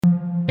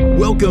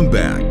Welcome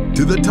back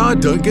to the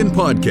Todd Duncan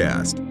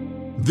Podcast.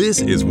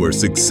 This is where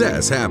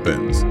success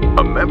happens.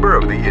 A member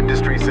of the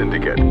Industry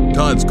Syndicate,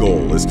 Todd's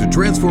goal is to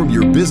transform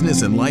your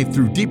business and life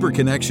through deeper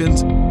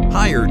connections,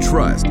 higher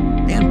trust,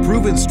 and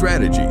proven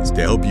strategies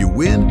to help you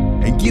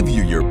win and give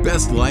you your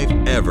best life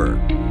ever.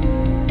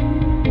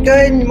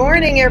 Good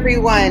morning,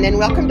 everyone, and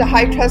welcome to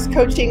High Trust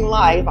Coaching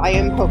Live. I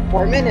am Hope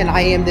Foreman, and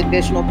I am the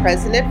Divisional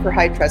President for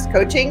High Trust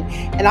Coaching.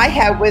 And I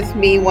have with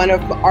me one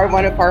of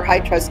our High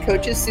Trust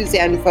coaches,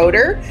 Suzanne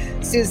Voder.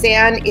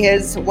 Suzanne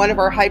is one of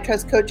our High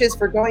Trust coaches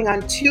for going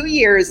on 2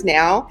 years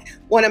now.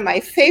 One of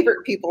my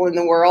favorite people in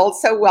the world.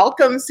 So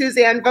welcome,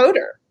 Suzanne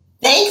Voder.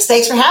 Thanks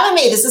for having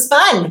me. This is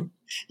fun.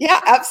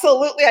 Yeah,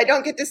 absolutely. I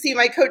don't get to see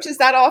my coaches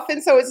that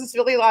often, so it's just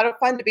really a lot of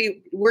fun to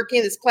be working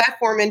in this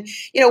platform. And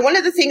one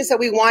of the things that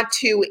we want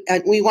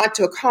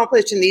to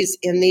accomplish in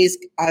these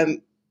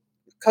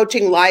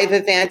coaching live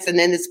events and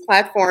in this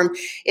platform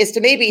is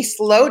to maybe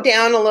slow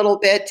down a little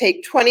bit,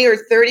 take 20 or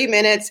 30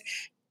 minutes,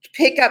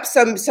 pick up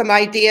some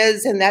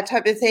ideas and that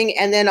type of thing,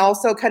 and then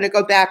also kind of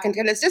go back and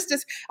it's just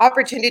this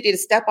opportunity to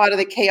step out of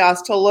the chaos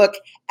to look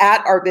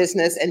at our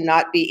business and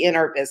not be in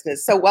our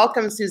business. So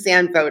welcome,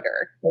 Suzanne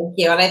Voder. Thank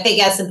you. And I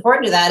think as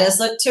important to that is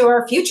look to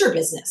our future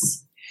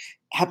business.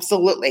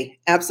 Absolutely.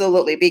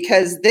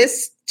 Because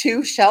this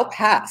too shall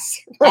pass.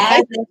 Right?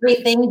 As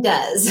everything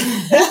does.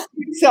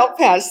 Shall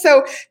pass.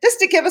 So just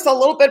to give us a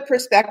little bit of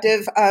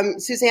perspective,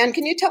 Suzanne,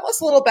 can you tell us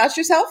a little about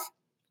yourself?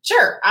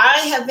 Sure. I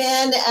have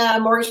been a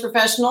mortgage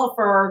professional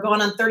for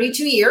going on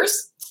 32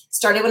 years.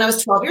 Started when I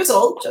was 12 years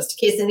old, just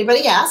in case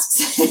anybody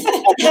asks.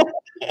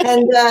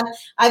 And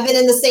I've been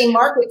in the same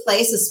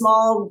marketplace, a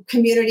small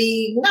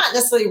community, not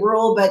necessarily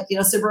rural, but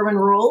suburban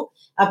rural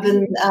up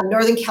in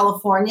Northern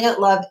California.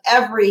 Love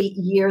every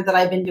year that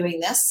I've been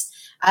doing this.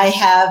 I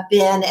have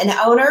been an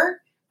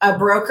owner, a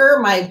broker.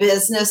 My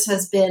business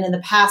has been in the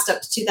past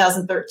up to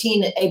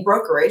 2013 a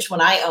brokerage.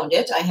 When I owned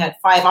it, I had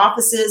 5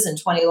 offices and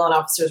 20 loan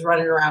officers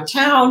running around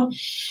town,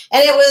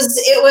 and it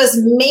was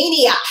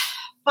mania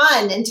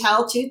fun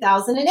until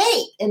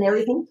 2008, and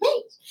everything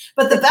changed.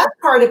 But the best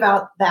part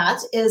about that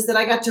is that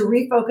I got to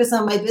refocus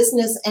on my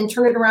business and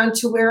turn it around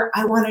to where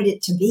I wanted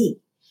it to be.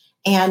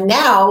 And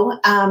now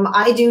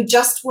I do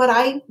just what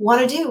I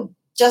want to do.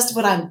 Just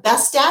what I'm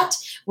best at,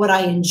 what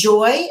I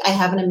enjoy. I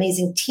have an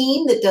amazing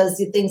team that does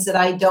the things that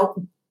I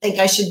don't think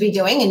I should be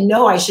doing and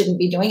know I shouldn't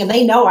be doing. And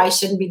they know I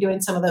shouldn't be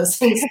doing some of those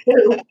things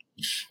too.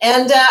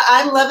 And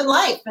I'm loving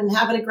life and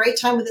having a great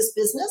time with this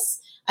business.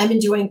 I'm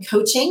enjoying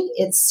coaching.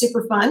 It's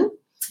super fun.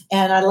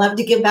 And I love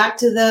to give back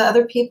to the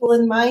other people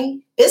in my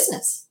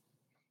business.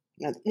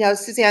 Now,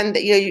 Suzanne,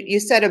 you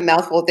said a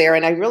mouthful there,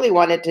 and I really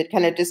wanted to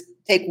kind of just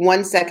take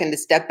 1 second to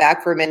step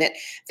back for a minute.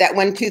 That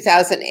when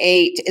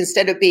 2008,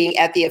 instead of being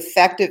at the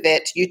effect of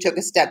it, you took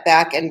a step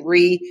back and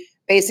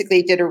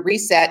basically did a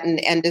reset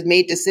and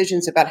made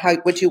decisions about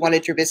what you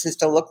wanted your business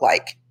to look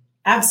like.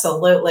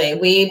 Absolutely.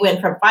 We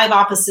went from 5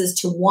 offices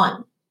to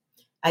 1.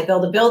 I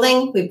built a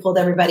building. We pulled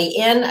everybody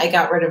in. I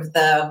got rid of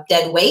the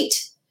dead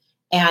weight.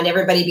 And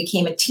everybody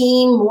became a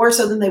team more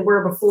so than they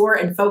were before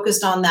and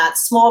focused on that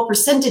small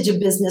percentage of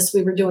business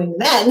we were doing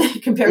then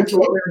compared to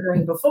what we were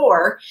doing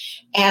before,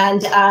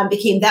 and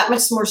became that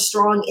much more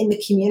strong in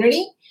the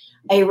community.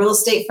 A real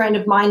estate friend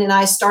of mine and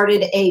I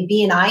started a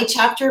BNI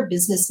chapter,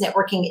 Business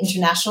Networking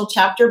International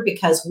chapter,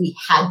 because we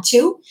had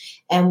to.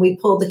 And we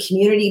pulled the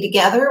community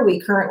together. We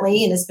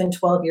currently, and it's been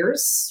 12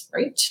 years,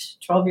 right?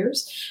 12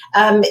 years.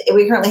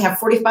 We currently have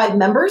 45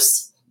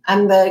 members.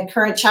 I'm the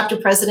current chapter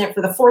president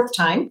for the 4th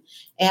time.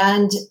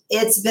 And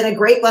it's been a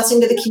great blessing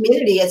to the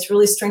community. It's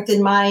really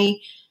strengthened my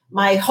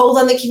hold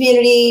on the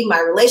community, my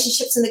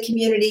relationships in the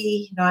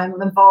community. I'm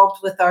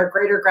involved with our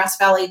Greater Grass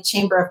Valley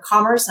Chamber of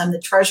Commerce. I'm the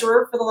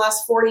treasurer for the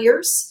last 4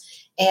 years.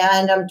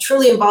 And I'm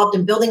truly involved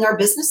in building our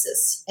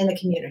businesses in the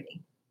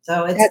community.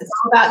 So it's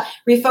all about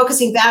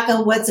refocusing back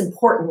on what's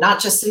important,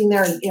 not just sitting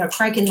there and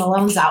cranking the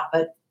loans out,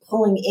 but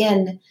pulling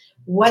in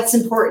what's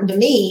important to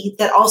me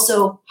that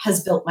also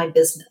has built my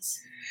business.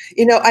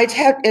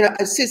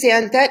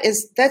 Suzanne,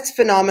 that's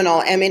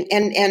phenomenal. I mean,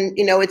 and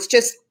it's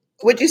just,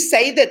 would you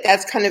say that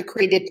that's kind of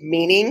created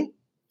meaning?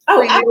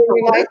 Oh,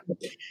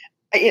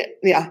 absolutely.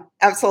 Yeah,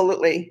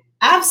 absolutely.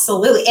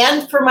 Absolutely.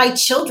 And for my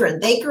children,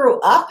 they grew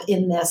up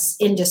in this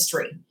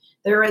industry.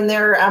 They're in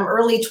their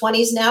early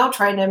 20s now,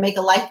 trying to make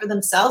a life for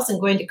themselves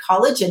and going to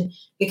college. And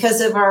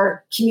because of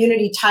our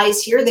community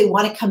ties here, they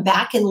want to come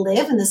back and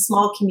live in this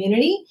small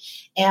community.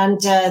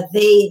 And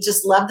they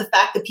just love the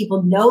fact that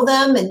people know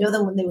them and know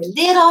them when they were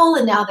little,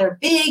 and now they're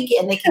big,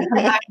 and they can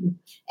come back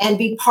and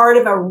be part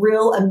of a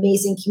real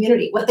amazing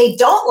community. What they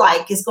don't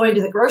like is going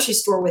to the grocery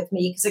store with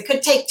me, because it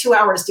could take 2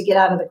 hours to get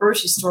out of the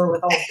grocery store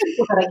with all the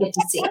people that I get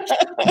to see.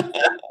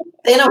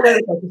 They don't go to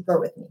the grocery store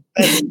with me.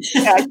 That's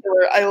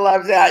spectacular. I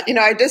love that.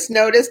 I just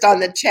noticed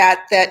on the chat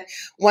that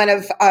one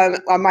of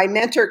my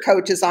mentor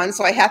coach is on,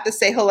 so I have to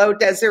say hello,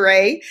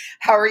 Desiree.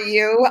 How are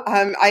you?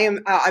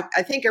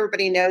 I think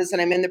everybody knows that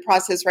I'm in the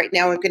process right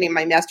now of getting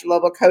my master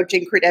level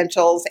coaching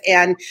credentials,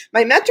 and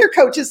my mentor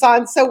coach is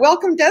on. So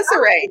welcome,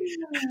 Desiree.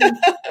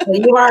 Well,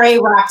 you are a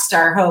rock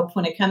star, Hope,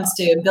 when it comes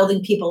to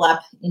building people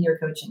up in your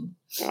coaching.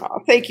 Oh,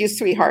 thank you,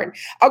 sweetheart.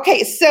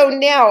 Okay, so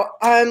now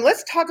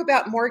let's talk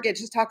about mortgage.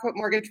 Let's talk about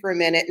mortgage for a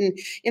minute. And,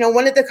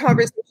 one of the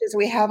conversations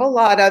we have a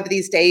lot of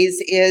these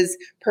days is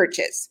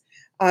purchase.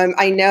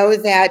 I know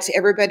that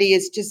everybody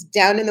is just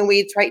down in the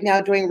weeds right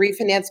now doing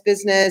refinance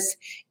business.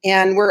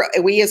 And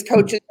we as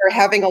coaches are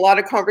having a lot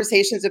of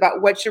conversations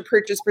about what's your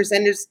purchase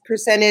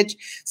percentage.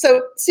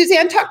 So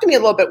Suzanne, talk to me a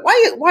little bit.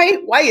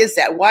 Why is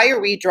that? Why are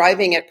we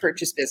driving at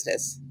purchase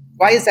business?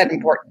 Why is that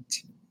important?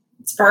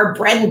 It's for our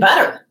bread and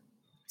butter.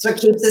 So it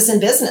keeps us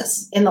in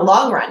business in the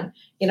long run.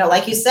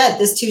 Like you said,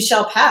 this too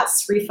shall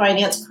pass.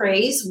 Refinance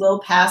craze will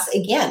pass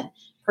again.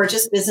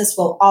 Purchase business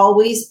will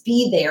always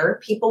be there.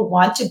 People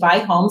want to buy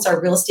homes.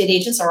 Our real estate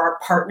agents are our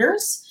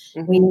partners.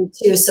 Mm-hmm. We need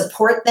to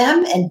support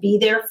them and be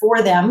there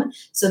for them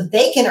so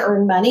they can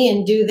earn money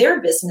and do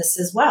their business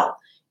as well.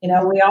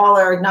 We all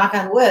are, knock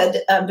on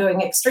wood,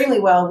 doing extremely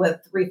well with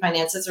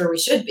refinances, or we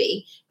should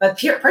be. But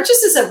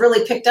purchases have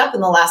really picked up in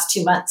the last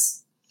 2 months.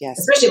 Yes.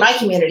 Especially my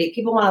community.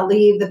 People want to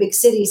leave the big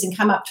cities and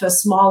come up to a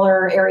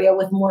smaller area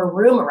with more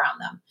room around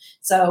them.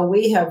 So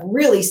we have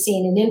really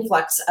seen an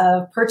influx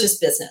of purchase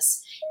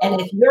business. And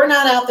if you're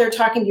not out there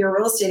talking to your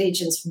real estate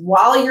agents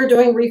while you're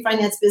doing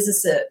refinance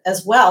business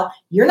as well,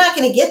 you're not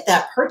going to get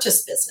that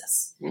purchase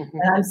business. Mm-hmm.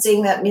 And I'm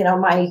seeing that,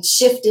 my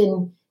shift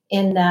in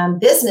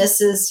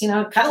business is,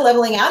 kind of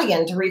leveling out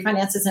again to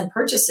refinances and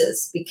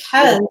purchases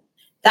because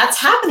that's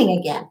happening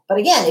again. But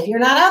again, if you're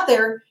not out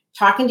there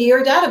talking to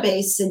your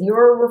database and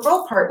your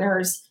referral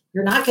partners,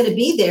 you're not going to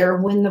be there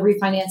when the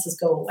refinances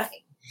go away.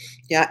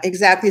 Yeah,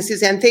 exactly,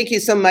 Suzanne. Thank you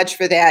so much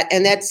for that.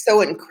 And that's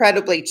so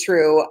incredibly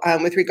true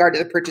with regard to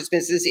the purchase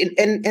business.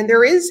 And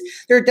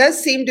there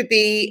does seem to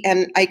be,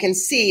 and I can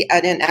see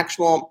an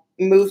actual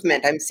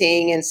movement. I'm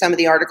seeing in some of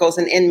the articles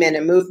in Inman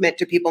a movement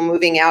to people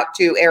moving out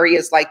to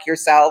areas like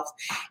yourself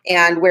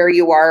and where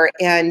you are,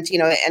 and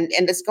and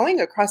it's going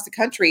across the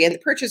country. And the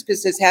purchase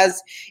business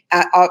has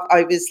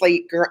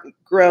obviously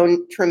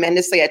grown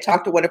tremendously. I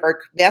talked to one of our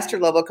master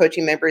level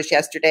coaching members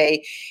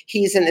yesterday.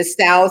 He's in the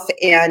South,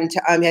 and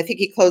I think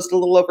he closed a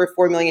little over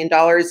 $4 million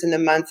in the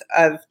month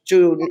of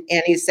June.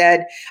 And I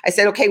said,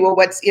 okay, well,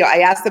 I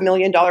asked the $1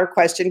 million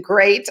question.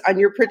 Great on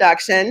your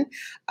production.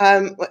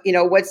 What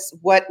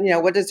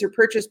is your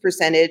purchase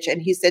percentage?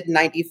 And he said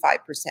 95%.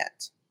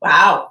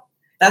 Wow.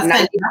 That's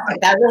fantastic.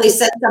 That really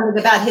says something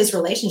about his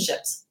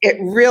relationships. It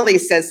really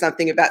says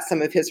something about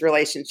some of his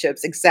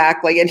relationships.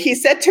 Exactly. And he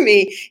said to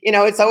me,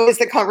 it's always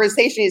the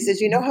conversation. He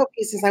says, Hope,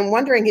 he says, I'm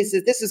wondering, he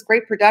says, this is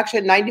great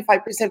production,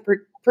 95%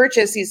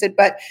 purchase. He said,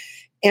 but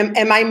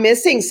am I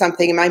missing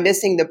something? Am I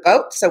missing the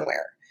boat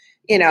somewhere?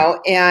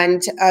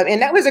 And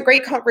that was a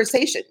great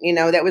conversation.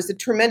 That was a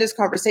tremendous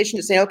conversation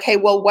to say, okay,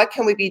 well, what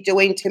can we be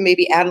doing to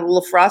maybe add a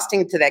little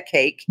frosting to that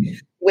cake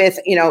with,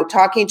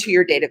 talking to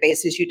your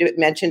database, as you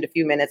mentioned a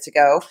few minutes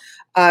ago,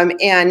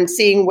 and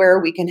seeing where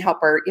we can help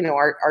our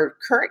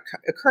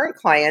current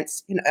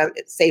clients,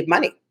 save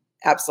money.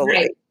 Absolutely.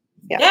 Right.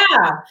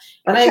 Yeah.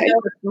 And I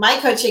know my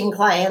coaching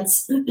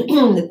clients,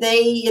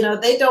 they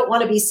don't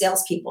want to be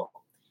salespeople.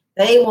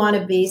 They want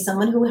to be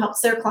someone who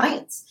helps their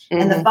clients.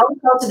 Mm-hmm. And the phone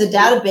call to the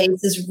database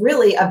is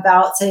really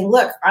about saying,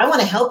 look, I want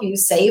to help you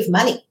save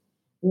money.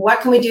 What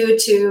can we do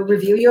to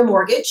review your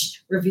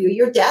mortgage, review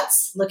your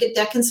debts, look at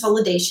debt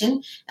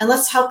consolidation, and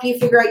let's help you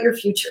figure out your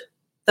future.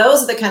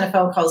 Those are the kind of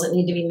phone calls that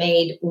need to be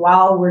made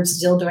while we're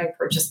still doing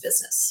purchase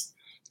business.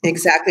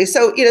 Exactly.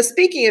 So,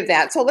 speaking of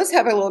that, so let's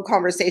have a little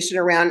conversation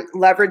around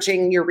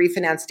leveraging your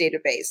refinance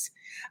database.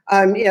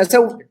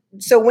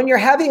 So when you're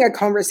having a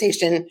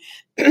conversation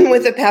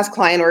with a past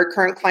client or a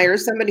current client or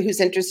somebody who's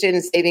interested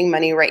in saving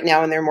money right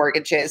now in their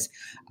mortgages,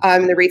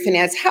 the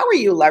refinance, how are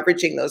you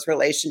leveraging those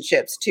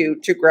relationships to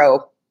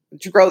grow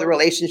the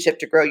relationship,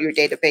 to grow your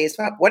database?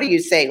 What are you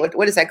saying?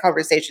 What does that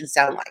conversation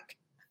sound like?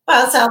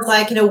 Well, it sounds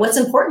like, what's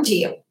important to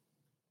you?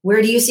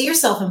 Where do you see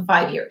yourself in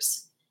 5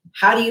 years?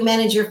 How do you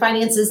manage your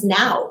finances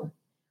now?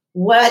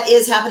 What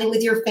is happening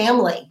with your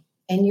family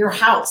and your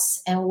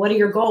house? And what are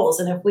your goals?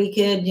 And if we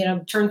could,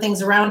 turn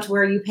things around to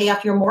where you pay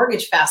off your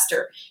mortgage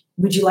faster,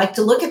 would you like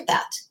to look at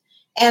that?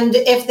 And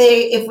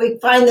if we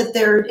find that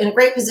they're in a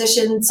great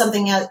position,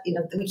 something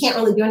we can't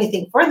really do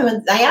anything for them,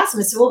 and I ask them,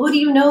 I say, well, who do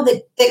you know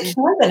that can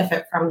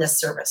benefit from this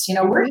service?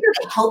 We're here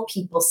to help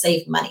people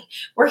save money.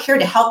 We're here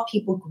to help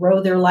people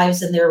grow their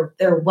lives and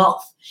their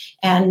wealth.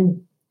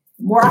 And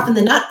more often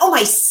than not,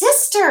 my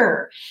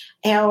sister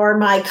or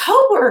my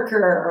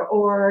coworker,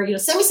 or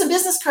send me some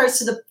business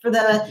cards for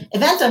the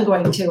event I'm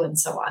going to, and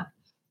so on.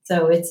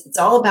 So it's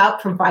all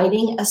about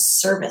providing a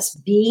service,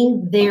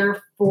 being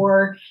there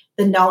for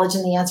the knowledge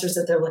and the answers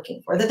that they're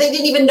looking for, that they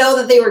didn't even know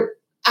that they were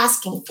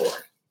asking for.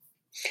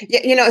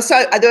 Yeah,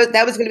 so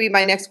that was going to be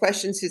my next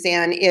question,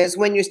 Suzanne, is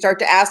when you start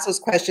to ask those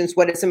questions,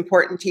 what is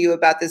important to you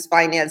about this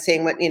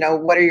financing? What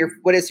are your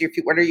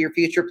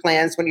future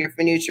plans? What are your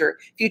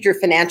future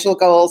financial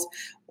goals?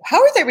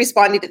 How are they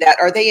responding to that?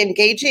 Are they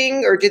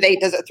engaging, or does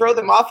it throw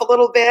them off a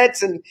little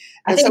bit? And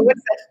I think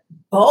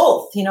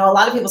both. A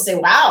lot of people say,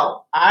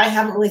 wow, I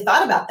haven't really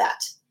thought about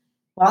that.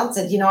 Well, I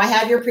said, I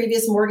have your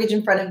previous mortgage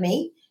in front of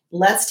me.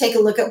 Let's take a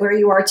look at where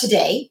you are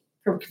today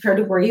compared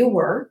to where you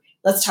were.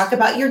 Let's talk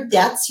about your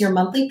debts, your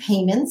monthly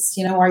payments.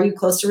 Are you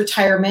close to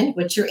retirement?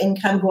 What's your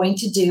income going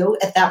to do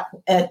at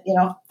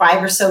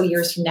 5 or so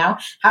years from now?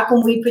 How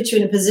can we put you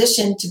in a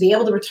position to be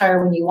able to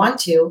retire when you want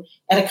to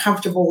at a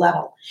comfortable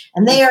level?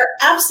 And they are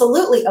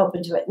absolutely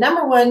open to it.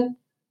 Number one,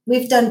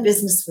 we've done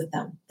business with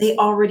them. They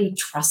already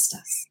trust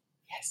us.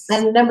 Yes.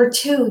 And number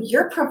two,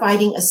 you're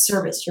providing a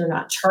service. You're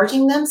not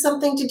charging them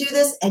something to do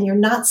this, and you're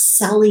not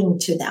selling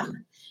to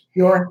them.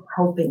 You're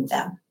helping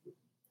them.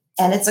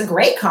 And it's a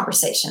great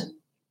conversation.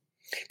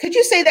 Could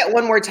you say that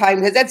one more time?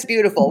 Because that's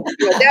beautiful.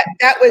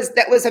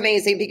 That was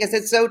amazing, because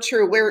it's so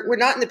true. We're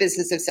not in the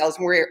business of sales.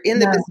 We're in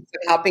the business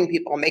of helping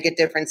people make a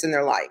difference in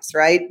their lives,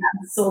 right?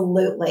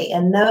 Absolutely.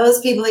 And those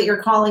people that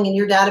you're calling in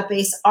your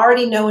database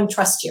already know and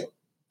trust you.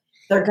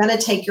 They're going to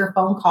take your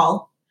phone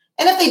call.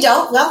 And if they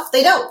don't, well,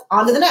 they don't.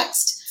 On to the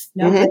next.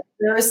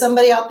 There is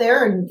somebody out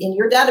there in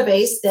your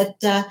database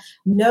that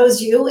knows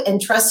you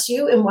and trusts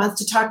you and wants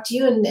to talk to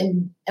you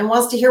and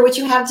wants to hear what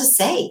you have to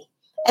say.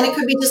 And it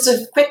could be just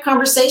a quick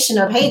conversation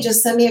of, hey,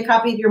 just send me a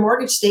copy of your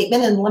mortgage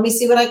statement and let me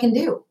see what I can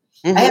do.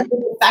 I have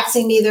people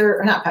texting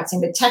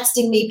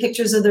me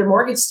pictures of their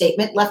mortgage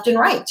statement left and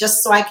right,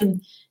 just so I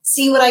can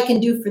see what I can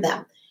do for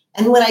them.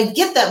 And when I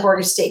get that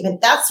mortgage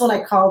statement, that's when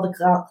I call the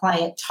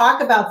client,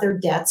 talk about their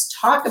debts,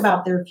 talk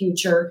about their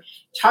future,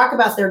 talk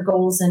about their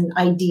goals and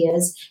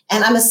ideas.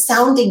 And I'm a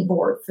sounding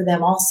board for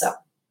them also.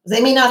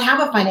 They may not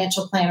have a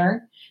financial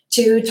planner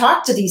to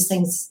talk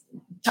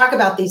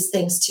about these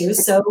things too.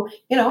 So,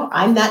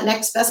 I'm that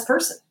next best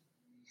person.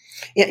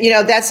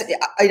 It's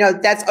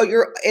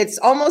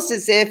almost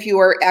as if you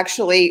are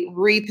actually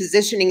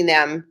repositioning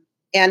them,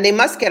 and they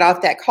must get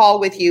off that call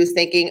with you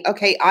thinking,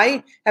 okay,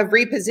 I have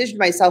repositioned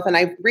myself, and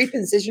I've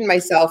repositioned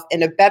myself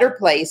in a better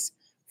place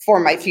for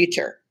my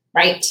future.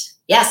 Right.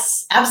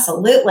 Yes,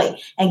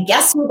 absolutely. And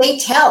guess who they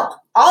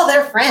tell? All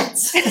their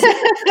friends.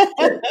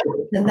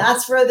 And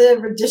that's where the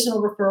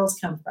additional referrals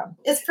come from.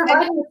 It's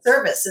providing a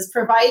service, it's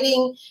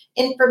providing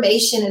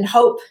information and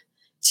hope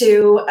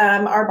to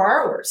our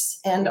borrowers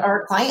and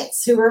our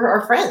clients who are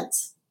our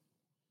friends.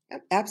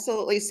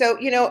 Absolutely. So,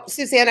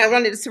 Suzanne, I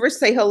wanted to first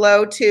say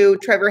hello to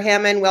Trevor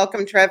Hammond.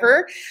 Welcome,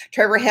 Trevor.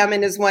 Trevor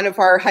Hammond is one of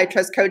our High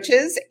Trust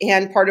coaches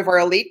and part of our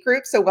elite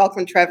group. So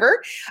welcome,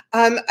 Trevor.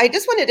 I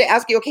just wanted to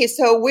ask you, okay,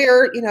 so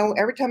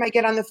every time I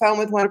get on the phone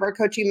with one of our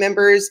coaching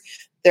members,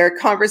 their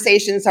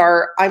conversations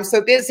are, I'm so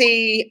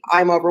busy,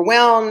 I'm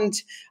overwhelmed,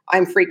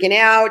 I'm freaking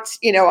out,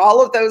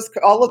 all of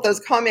those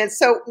comments.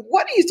 So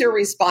what is your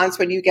response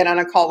when you get on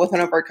a call with one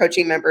of our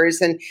coaching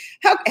members, and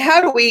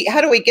how do we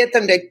get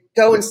them to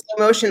go in slow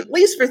motion, at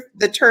least for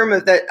the term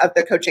of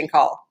the coaching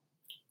call?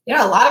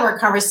 A lot of our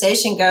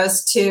conversation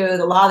goes to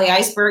the law of the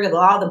iceberg and the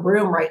law of the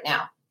broom right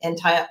now in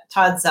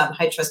Todd's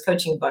High Trust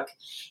coaching book.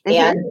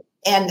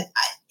 And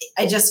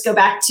I just go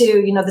back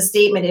to, the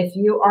statement, if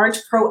you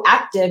aren't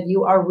proactive,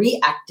 you are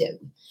reactive.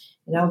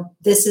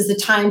 This is the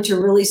time to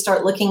really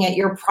start looking at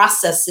your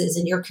processes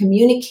and your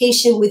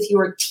communication with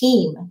your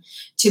team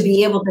to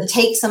be able to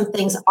take some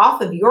things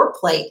off of your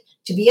plate,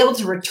 to be able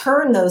to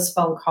return those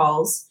phone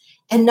calls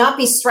and not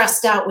be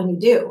stressed out when you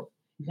do.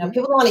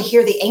 People don't want to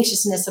hear the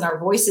anxiousness in our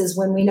voices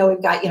when we know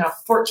we've got,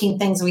 14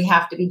 things we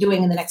have to be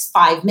doing in the next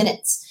 5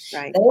 minutes.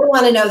 Right. They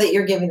want to know that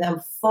you're giving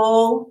them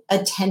full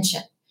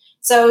attention.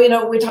 So,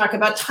 we talk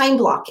about time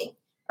blocking.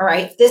 All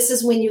right. This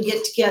is when you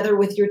get together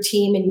with your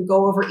team and you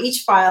go over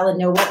each file and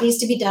know what needs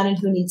to be done and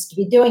who needs to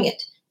be doing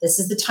it. This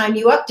is the time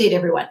you update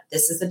everyone.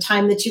 This is the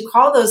time that you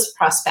call those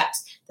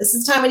prospects. This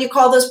is the time when you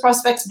call those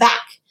prospects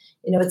back.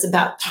 It's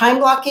about time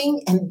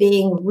blocking and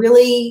being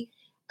really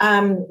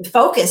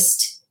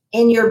focused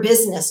in your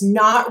business,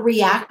 not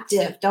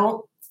reactive.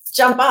 Don't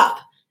jump up.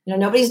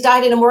 Nobody's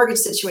died in a mortgage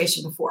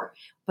situation before,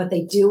 but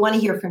they do want to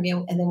hear from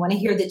you, and they want to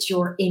hear that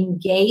you're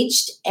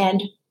engaged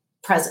and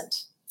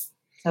present.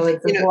 So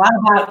it's a lot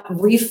about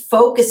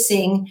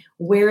refocusing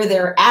where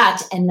they're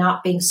at and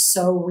not being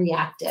so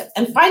reactive,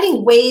 and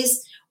finding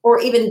ways or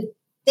even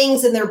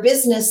things in their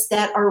business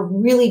that are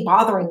really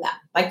bothering them,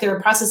 like their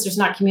processor's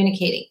not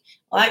communicating.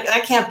 Well,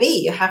 that can't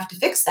be. You have to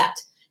fix that.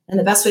 And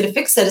the best way to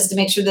fix that is to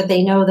make sure that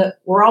they know that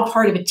we're all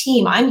part of a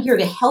team. I'm here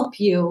to help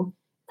you,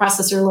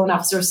 processor, loan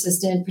officer,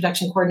 assistant,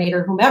 production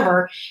coordinator,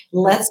 whomever.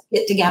 Let's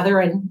get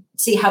together and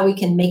see how we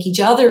can make each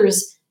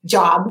other's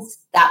jobs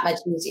that much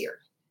easier.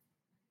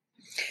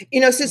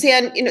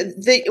 Suzanne,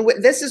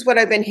 this is what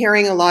I've been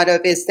hearing a lot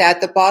of, is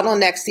that the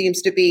bottleneck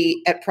seems to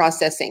be at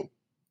processing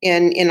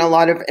with a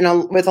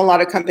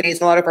lot of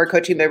companies, a lot of our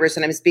coaching members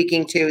that I'm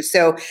speaking to.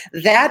 So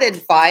that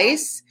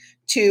advice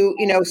to,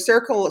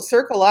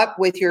 circle up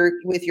with your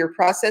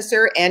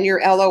processor and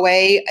your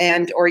LOA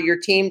and or your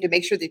team to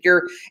make sure that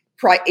you're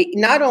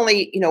not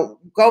only,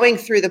 going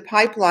through the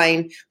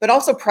pipeline, but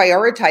also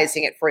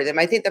prioritizing it for them.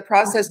 I think the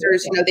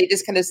processors, they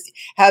just kind of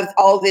have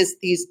all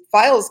these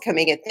files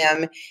coming at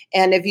them.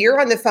 And if you're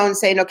on the phone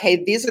saying,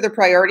 okay, these are the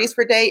priorities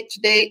for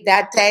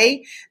that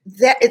day,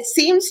 that it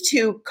seems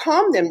to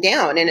calm them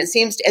down. And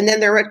and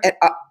then they're,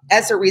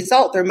 as a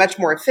result, they're much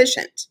more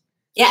efficient.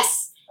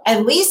 Yes.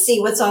 And we see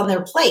what's on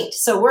their plate.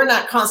 So we're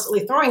not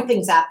constantly throwing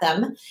things at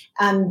them,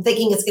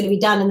 thinking it's going to be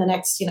done in the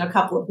next,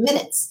 couple of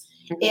minutes.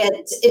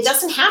 It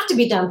doesn't have to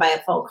be done by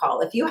a phone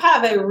call. If you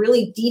have a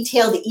really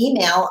detailed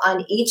email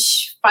on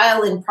each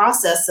file in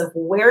process of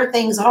where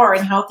things are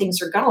and how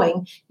things are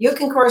going, you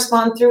can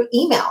correspond through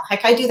email.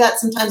 Heck, I do that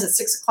sometimes at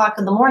 6:00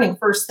 in the morning,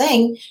 first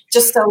thing,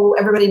 just so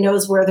everybody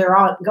knows where they're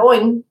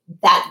going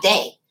that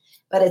day.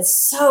 But it's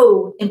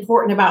so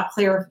important about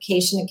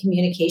clarification and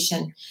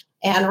communication.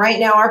 And right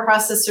now, our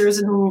processors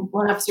and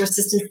loan officer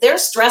assistants, they're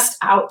stressed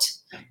out.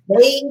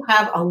 They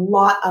have a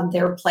lot on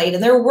their plate,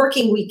 and they're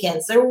working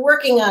weekends. They're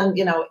working on,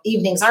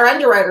 evenings. Our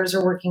underwriters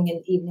are working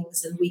in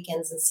evenings and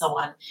weekends and so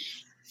on.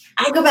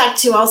 I go back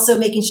to also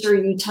making sure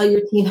you tell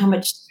your team how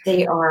much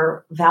they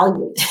are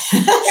valued,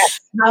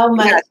 how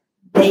much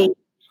they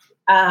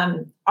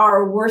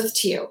are worth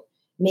to you.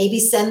 Maybe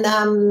send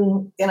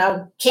them,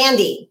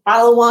 candy,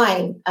 bottle of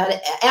wine, an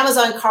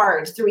Amazon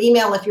card through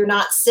email if you're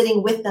not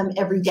sitting with them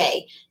every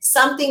day.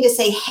 Something to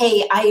say,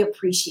 hey, I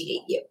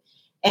appreciate you.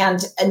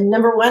 And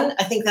number one,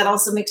 I think that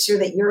also makes sure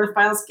that your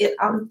files get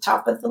on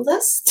top of the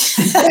list.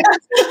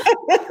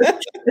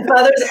 If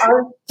others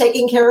aren't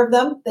taking care of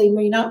them, they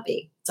may not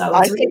be. So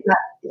I think that's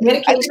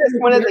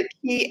one of the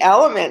key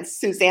elements,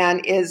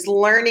 Suzanne, is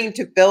learning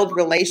to build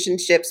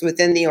relationships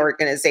within the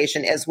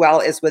organization as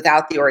well as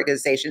without the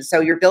organization. So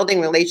you're building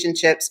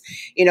relationships,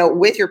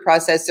 with your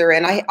processor.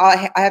 And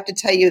I have to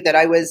tell you that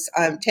I was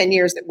 10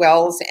 years at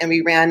Wells, and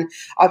we ran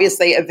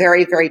obviously a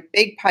very, very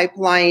big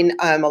pipeline,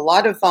 a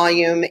lot of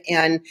volume.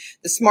 And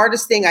the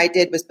smartest thing I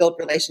did was build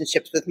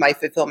relationships with my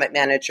fulfillment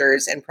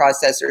managers and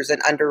processors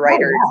and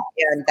underwriters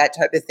and that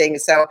type of thing.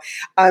 So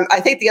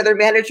I think the other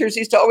managers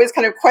used to always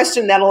kind of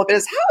question that a little bit,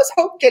 is how is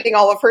Hope getting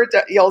all of her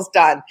deals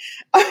done?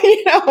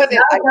 Because people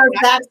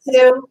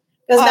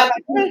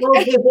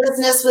do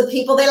business with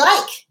people they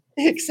like.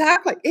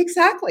 Exactly.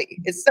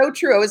 It's so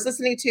true. I was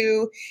listening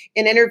to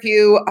an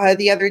interview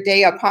the other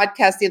day, a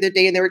podcast the other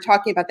day, and they were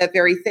talking about that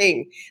very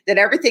thing, that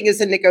everything is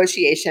a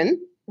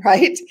negotiation,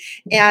 right?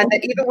 And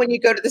that even when you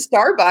go to the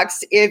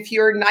Starbucks, if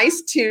you're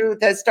nice to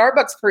the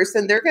Starbucks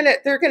person, they're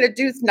gonna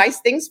do nice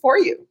things for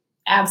you.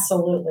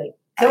 Absolutely.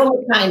 Fill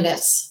with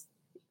kindness.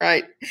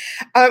 Right.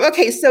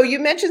 Okay. So you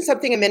mentioned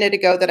something a minute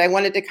ago that I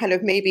wanted to kind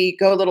of maybe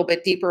go a little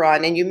bit deeper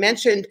on. And you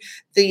mentioned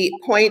the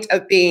point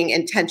of being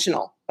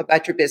intentional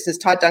about your business.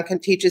 Todd Duncan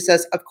teaches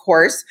us, of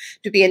course,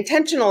 to be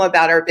intentional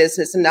about our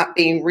business and not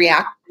being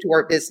reactive to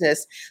our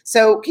business.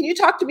 So can you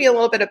talk to me a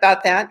little bit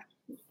about that?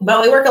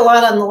 Well, we work a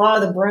lot on the law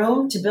of the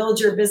broom. To build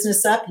your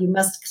business up, you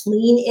must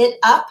clean it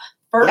up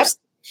first.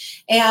 Yep.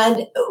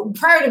 And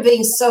prior to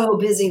being so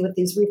busy with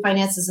these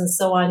refinances and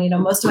so on,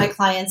 most of my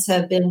clients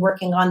have been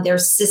working on their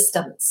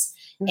systems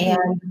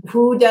and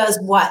who does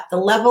what, the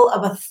level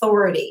of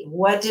authority.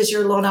 What does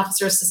your loan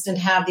officer assistant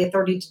have the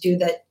authority to do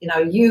that,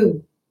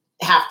 you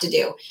have to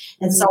do,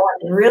 and so on,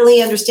 and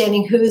really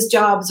understanding whose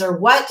jobs are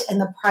what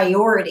and the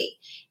priority.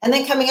 And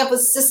then coming up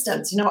with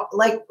systems,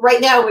 like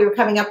right now we were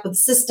coming up with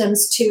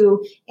systems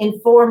to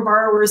inform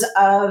borrowers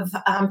of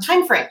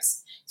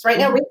timeframes. So right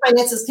now,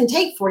 refinances can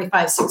take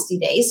 45, 60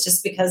 days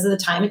just because of the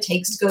time it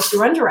takes to go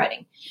through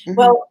underwriting.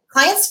 Well,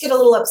 clients get a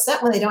little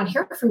upset when they don't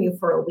hear from you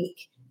for a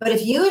week. But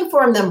if you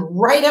inform them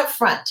right up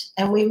front,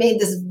 and we made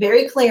this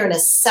very clear in a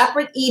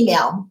separate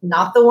email,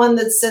 not the one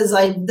that says,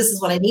 this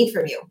is what I need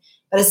from you,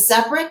 but a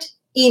separate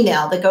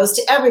email that goes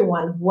to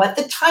everyone what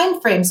the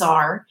timeframes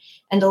are,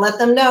 and to let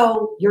them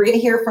know you're going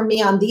to hear from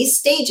me on these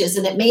stages.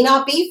 And it may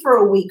not be for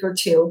a week or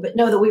two, but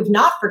know that we've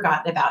not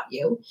forgotten about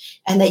you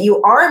and that you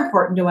are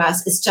important to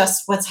us. It's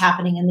just what's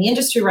happening in the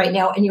industry right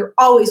now. And you're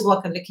always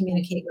welcome to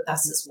communicate with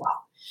us as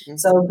well.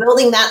 So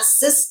building that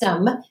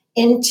system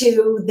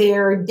into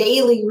their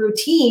daily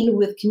routine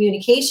with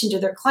communication to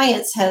their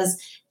clients has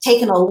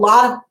taken a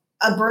lot of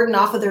a burden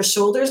off of their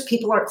shoulders.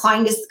 People are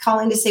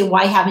calling to say,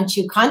 why haven't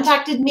you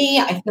contacted me?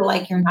 I feel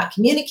like you're not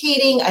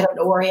communicating. I don't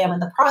know where I am in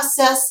the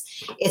process.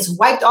 It's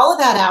wiped all of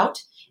that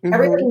out.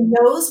 Everybody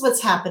knows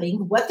what's happening,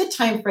 what the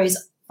time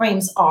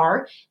frames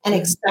are and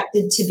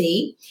expected to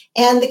be.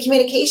 And the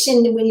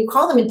communication, when you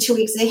call them in 2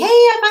 weeks, say, hey,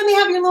 I finally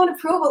have your loan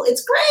approval.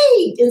 It's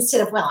great. Instead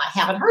of, well, I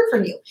haven't heard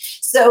from you.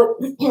 So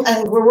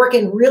we're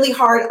working really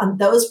hard on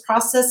those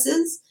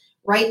processes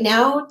right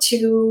now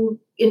to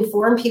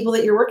inform people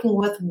that you're working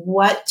with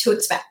what to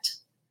expect.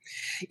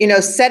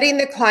 Setting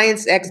the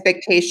client's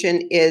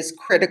expectation is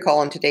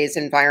critical in today's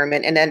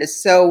environment. And that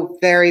is so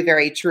very,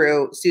 very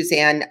true,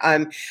 Suzanne.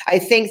 I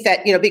think that,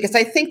 because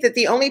I think that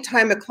the only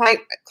time a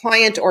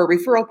client or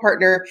referral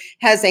partner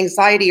has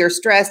anxiety or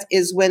stress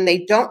is when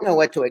they don't know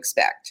what to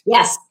expect.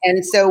 Yes.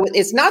 And so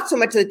it's not so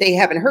much that they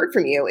haven't heard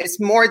from you. It's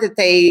more that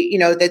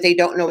they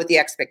don't know what the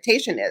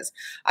expectation is.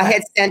 Right. I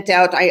had sent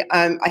out,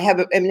 I'm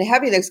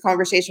having this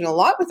conversation a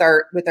lot with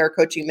our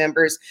coaching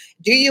members.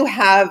 Do you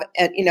have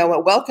a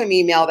welcome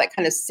email that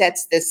kind of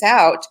sets this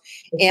out?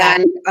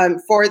 Exactly.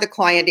 And for the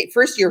client,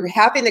 first you're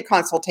having the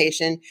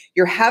consultation,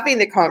 you're having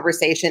the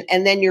conversation,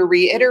 and then you're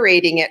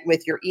reiterating it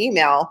with your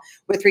email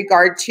with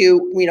regard to,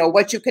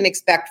 what you can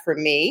expect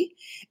from me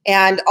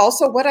and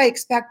also what I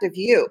expect of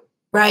you.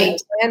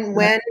 Right. And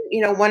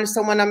when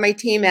someone on my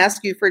team asks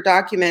you for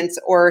documents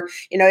or,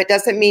 it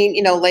doesn't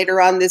mean,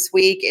 later on this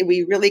week,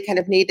 we really kind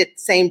of need it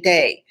the same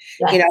day,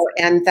 yes.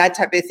 And that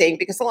type of thing,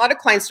 because a lot of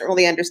clients don't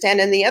really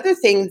understand. And the other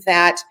thing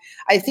that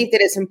I think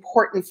that is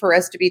important for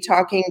us to be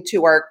talking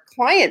to our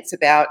clients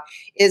about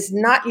is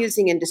not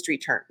using industry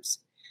terms.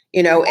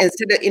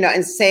 Instead of,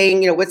 and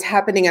saying, what's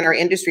happening in our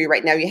industry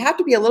right now, you have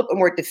to be a little bit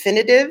more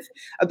definitive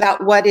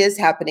about what is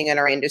happening in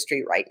our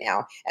industry right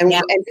now. And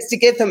just to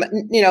give them,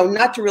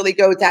 not to really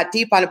go that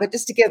deep on it, but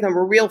just to give them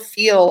a real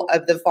feel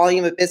of the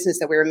volume of business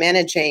that we're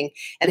managing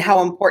and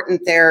how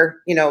important their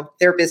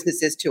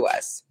business is to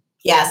us.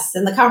 Yes.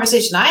 And the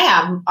conversation I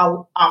have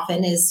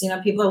often is,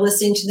 people are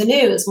listening to the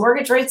news.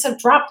 Mortgage rates have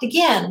dropped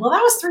again. Well,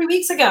 that was 3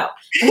 weeks ago.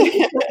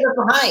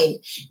 We're behind.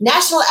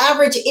 National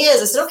average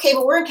is, I said, okay,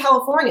 but we're in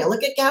California.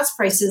 Look at gas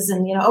prices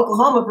in,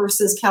 Oklahoma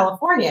versus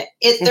California.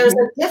 There's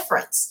a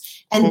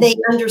difference. And they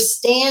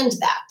understand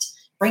that.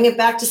 Bring it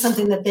back to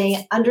something that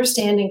they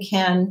understand and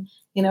can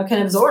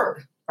absorb.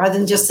 Rather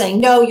than just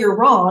saying, no, you're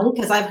wrong,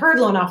 because I've heard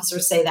loan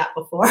officers say that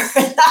before.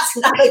 That's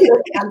not a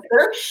good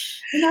answer.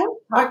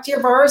 Talk to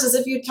your borrowers as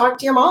if you talk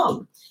to your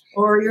mom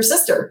or your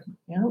sister.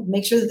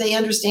 Make sure that they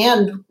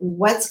understand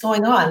what's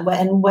going on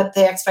and what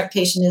the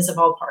expectation is of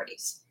all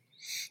parties.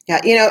 Yeah,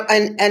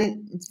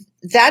 and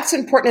that's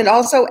important. And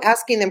also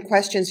asking them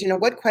questions,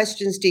 what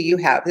questions do you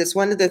have? That's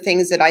one of the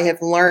things that I have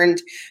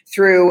learned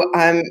through,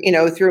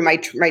 through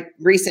my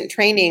recent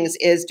trainings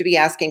is to be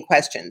asking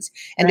questions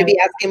and to be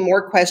asking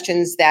more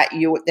questions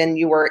than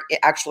you were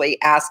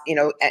actually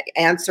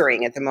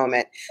answering at the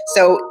moment.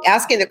 So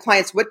asking the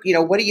clients, what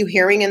are you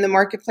hearing in the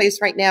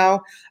marketplace right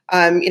now?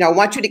 I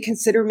want you to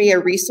consider me a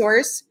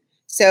resource.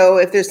 So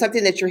if there's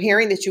something that you're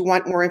hearing that you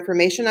want more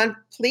information on,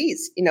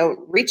 please,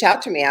 reach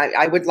out to me.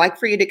 I would like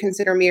for you to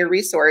consider me a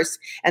resource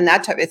and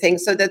that type of thing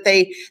so that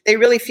they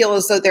really feel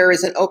as though there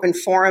is an open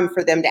forum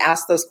for them to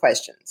ask those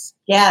questions.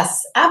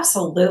 Yes,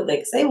 absolutely.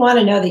 Because they want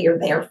to know that you're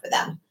there for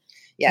them.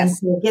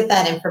 Yes. And to get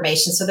that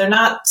information. So they're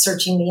not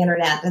searching the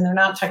internet and they're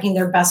not talking to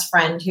their best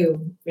friend who,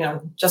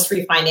 just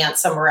refinanced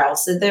somewhere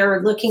else.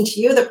 They're looking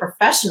to you, the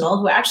professional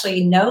who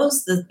actually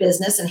knows the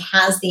business and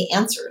has the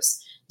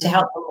answers to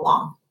help them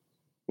along.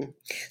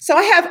 So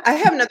I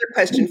have another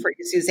question for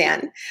you,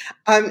 Suzanne.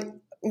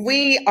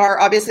 We are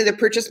obviously the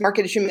purchase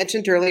market, as you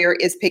mentioned earlier,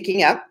 is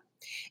picking up.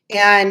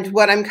 And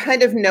what I'm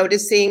kind of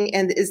noticing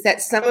is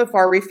that some of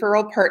our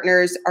referral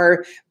partners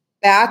are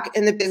back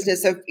in the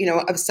business of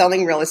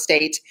selling real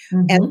estate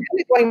and kind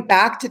of going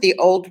back to the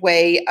old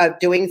way of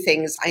doing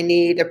things. I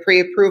need a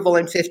pre-approval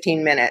in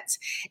 15 minutes.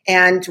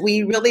 And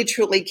we really,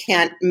 truly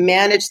can't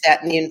manage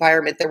that in the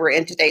environment that we're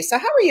in today. So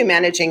how are you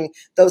managing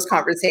those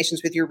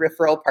conversations with your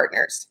referral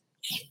partners?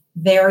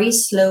 Very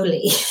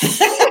slowly.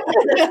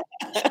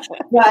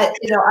 But,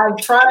 I've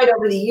tried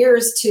over the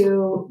years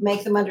to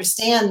make them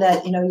understand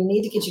that, you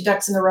need to get your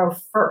ducks in a row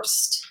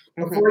first.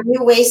 Before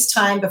you waste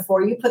time,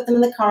 before you put them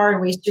in the car and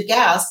waste your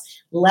gas,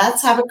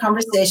 let's have a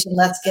conversation.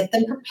 Let's get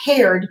them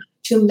prepared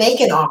to make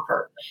an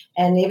offer.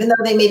 And even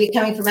though they may be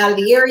coming from out of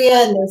the area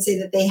and they say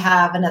that they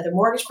have another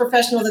mortgage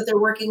professional that they're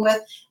working with,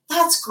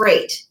 that's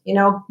great.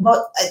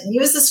 But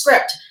use the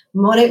script.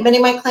 Many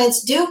of my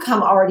clients do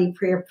come already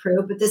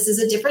pre-approved, but this is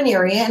a different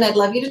area. And I'd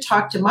love you to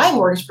talk to my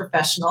mortgage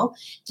professional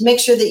to make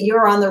sure that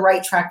you're on the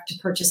right track to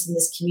purchase in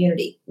this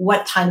community.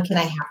 What time can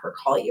I have her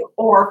call you?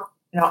 Or,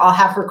 I'll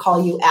have her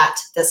call you at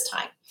this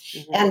time.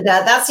 And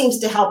that seems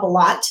to help a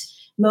lot.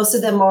 Most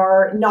of them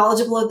are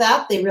knowledgeable of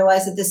that. They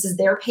realize that this is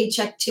their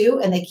paycheck too,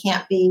 and they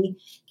can't be,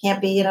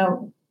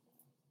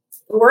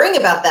 worrying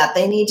about that.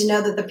 They need to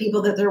know that the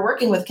people that they're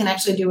working with can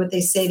actually do what they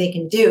say they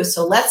can do.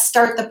 So let's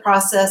start the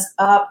process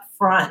up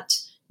front,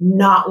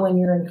 not when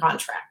you're in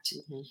contract.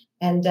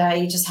 And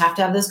you just have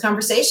to have those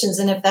conversations.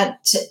 And if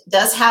that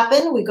does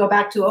happen, we go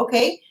back to,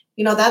 okay,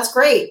 that's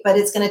great, but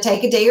it's going to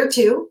take a day or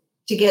two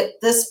to get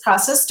this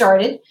process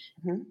started.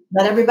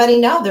 Let everybody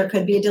know there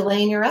could be a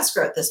delay in your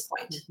escrow at this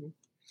point.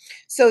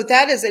 So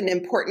that is an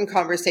important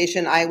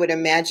conversation I would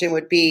imagine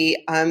would be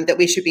that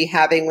we should be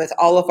having with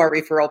all of our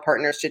referral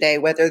partners today,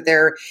 whether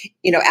they're,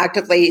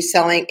 actively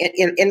selling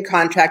in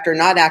contract or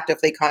not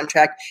actively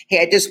contract.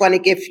 Hey, I just want to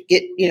give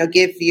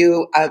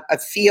you a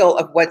feel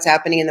of what's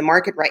happening in the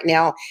market right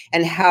now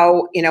and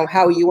how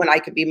you and I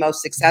could be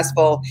most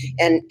successful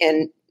and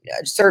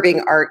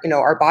serving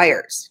our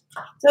buyers.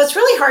 So it's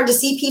really hard to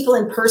see people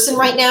in person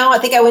right now. I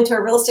think I went to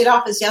a real estate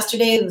office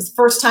yesterday. It was the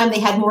first time they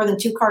had more than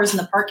 2 cars in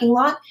the parking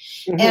lot.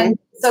 Mm-hmm. And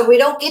so we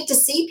don't get to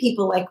see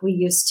people like we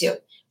used to.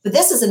 But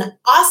this is an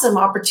awesome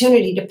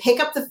opportunity to pick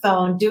up the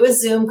phone, do a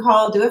Zoom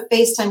call, do a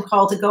FaceTime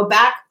call, to go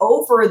back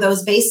over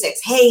those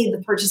basics. Hey,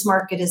 the purchase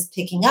market is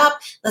picking up.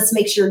 Let's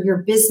make sure your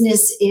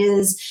business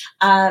is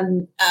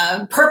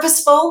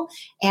purposeful.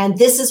 And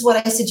this is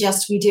what I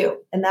suggest we do.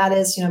 And that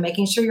is,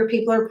 making sure your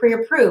people are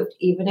pre-approved,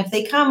 even if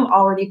they come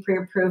already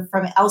pre-approved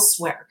from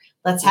elsewhere.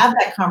 Let's have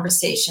that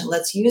conversation.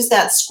 Let's use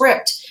that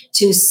script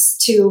to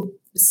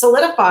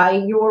solidify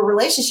your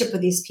relationship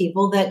with these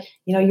people, that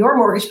your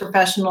mortgage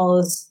professional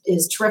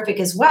is terrific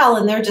as well,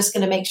 and they're just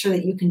going to make sure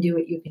that you can do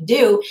what you can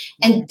do.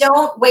 And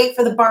don't wait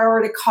for the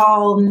borrower to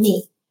call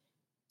me.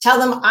 Tell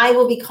them I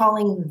will be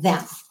calling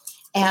them,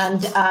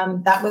 and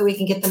that way we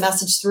can get the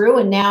message through.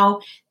 And now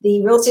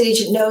the real estate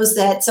agent knows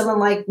that someone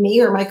like me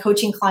or my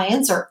coaching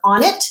clients are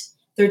on it.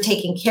 They're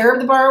taking care of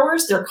the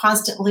borrowers. They're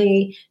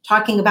constantly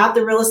talking about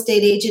the real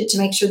estate agent to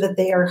make sure that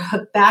they are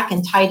hooked back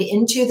and tied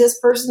into this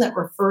person that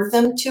referred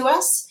them to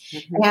us.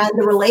 Mm-hmm. And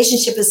the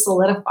relationship is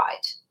solidified.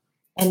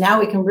 And now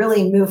we can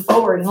really move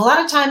forward. And a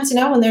lot of times,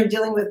 when they're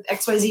dealing with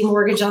XYZ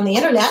Mortgage on the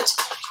internet,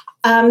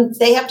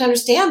 they have to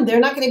understand they're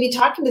not going to be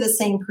talking to the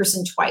same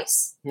person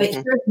twice. Mm-hmm.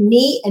 But here's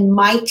me and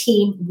my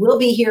team. We'll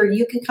be here.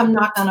 You can come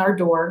knock on our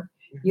door.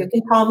 Mm-hmm. You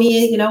can call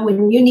me,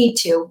 when you need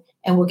to,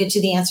 and we'll get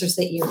you the answers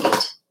that you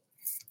need.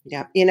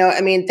 Yeah.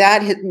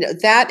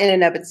 That in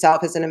and of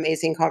itself is an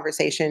amazing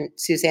conversation,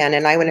 Suzanne.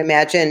 And I would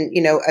imagine,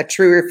 a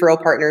true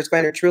referral partner is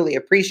going to truly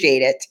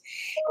appreciate it.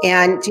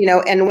 And,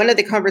 and one of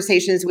the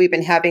conversations we've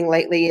been having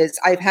lately is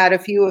I've had a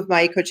few of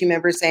my coaching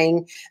members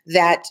saying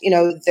that,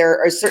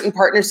 there are certain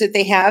partners that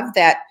they have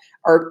that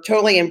are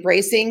totally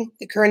embracing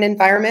the current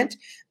environment.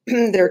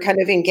 They're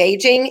kind of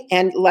engaging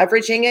and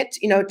leveraging it,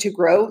 to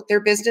grow their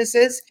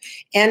businesses.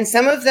 And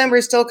some of them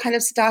are still kind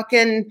of stuck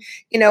in,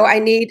 I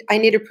need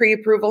a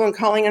pre-approval and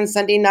calling on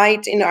Sunday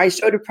night. I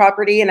showed a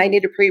property and I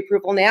need a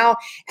pre-approval now.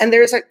 And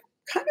there's a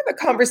kind of a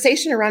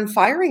conversation around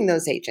firing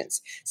those agents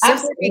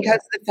simply because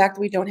of the fact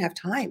that we don't have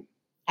time.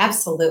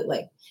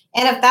 Absolutely.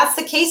 And if that's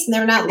the case and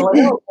they're not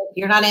loyal,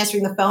 you're not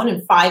answering the phone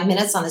in 5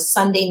 minutes on a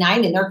Sunday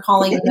night and they're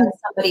calling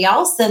somebody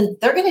else, then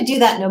they're going to do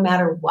that no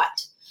matter what.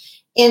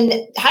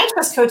 In high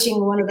trust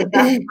coaching, one of the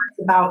best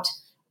parts about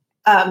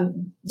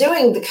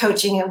doing the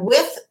coaching and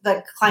with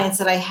the clients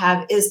that I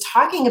have is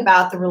talking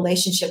about the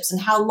relationships and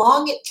how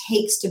long it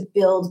takes to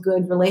build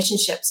good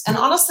relationships. And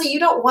honestly, you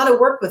don't want to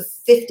work with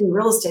 50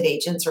 real estate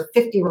agents or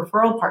 50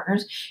 referral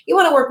partners. You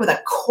want to work with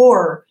a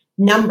core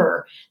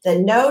number that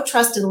know,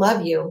 trust, and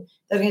love you,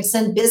 that are going to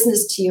send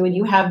business to you, and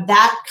you have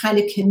that kind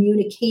of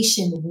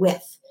communication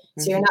with.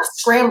 So you're not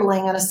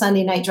scrambling on a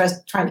Sunday night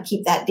trying to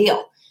keep that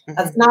deal.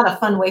 That's not a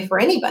fun way for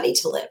anybody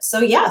to live. So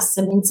yes,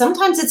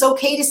 sometimes it's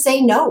okay to say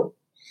no.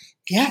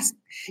 Yes.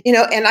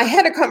 And I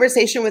had a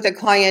conversation with a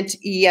client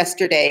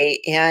yesterday,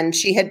 and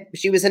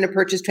she was in a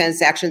purchase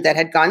transaction that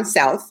had gone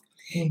south.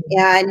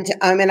 Mm-hmm.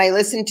 And I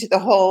listened to the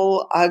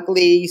whole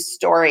ugly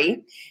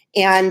story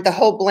and the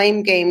whole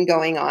blame game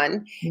going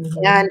on.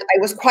 Mm-hmm. And I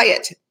was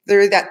quiet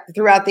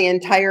throughout the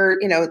entire,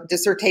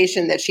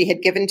 dissertation that she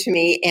had given to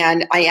me.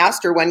 And I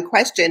asked her one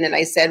question, and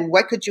I said,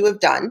 what could you have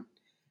done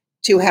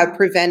to have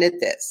prevented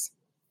this?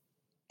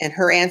 And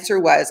her answer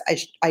was,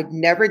 I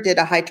never did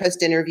a high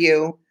trust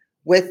interview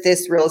with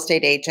this real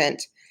estate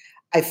agent.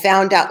 I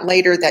found out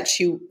later that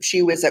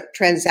she was a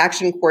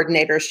transaction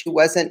coordinator. She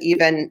wasn't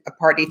even a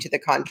party to the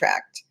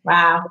contract.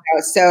 Wow.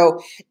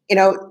 So,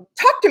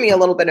 talk to me a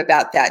little bit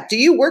about that. Do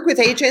you work with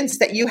agents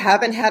that you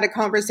haven't had a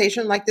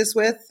conversation like this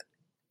with?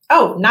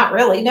 Oh, not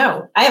really.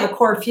 No, I have a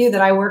core few that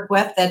I work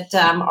with that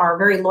are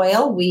very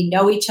loyal. We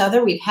know each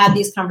other. We've had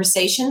these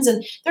conversations,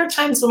 and there are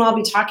times when I'll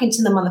be talking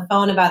to them on the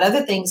phone about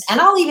other things,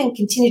 and I'll even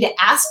continue to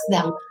ask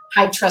them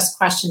high trust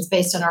questions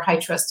based on our high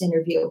trust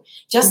interview,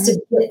 just to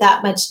get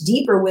that much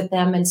deeper with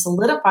them and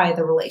solidify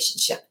the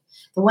relationship.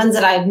 The ones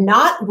that I've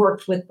not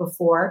worked with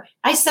before,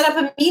 I set up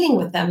a meeting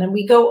with them and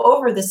we go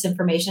over this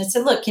information. I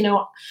said, look,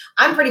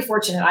 I'm pretty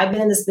fortunate. I've been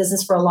in this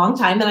business for a long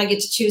time and I get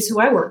to choose who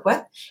I work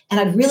with. And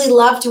I'd really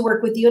love to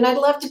work with you and I'd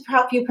love to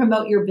help you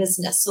promote your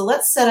business. So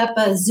let's set up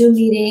a Zoom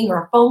meeting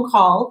or a phone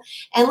call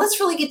and let's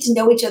really get to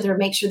know each other and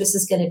make sure this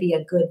is going to be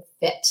a good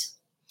fit.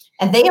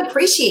 And they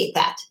appreciate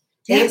that.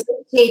 They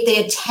appreciate the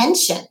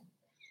attention.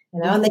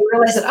 And they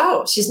realize that,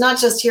 oh, she's not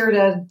just here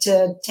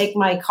to take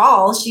my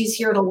call. She's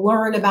here to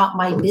learn about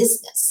my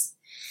business.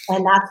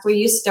 And that's where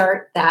you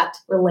start that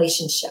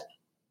relationship.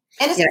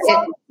 And it's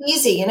not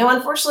easy.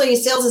 Unfortunately,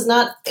 sales is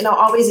not,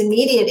 always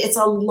immediate. It's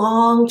a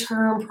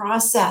long-term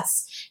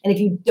process. And if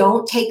you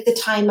don't take the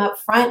time up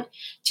front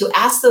to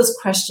ask those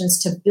questions,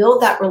 to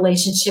build that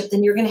relationship,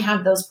 then you're going to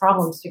have those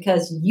problems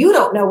because you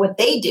don't know what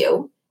they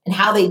do and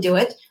how they do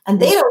it. And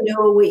they don't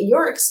know what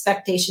your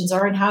expectations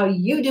are and how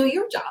you do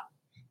your job.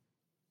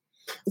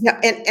 Yeah.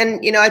 And,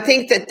 I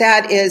think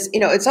that is,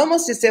 it's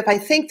almost as if I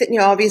think that,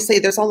 obviously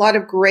there's a lot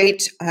of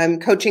great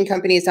coaching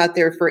companies out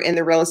there in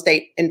the real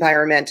estate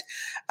environment.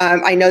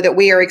 I know that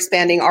we are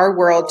expanding our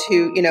world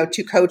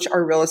to coach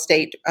our real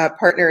estate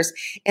partners.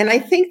 And I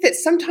think that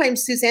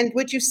sometimes, Suzanne,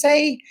 would you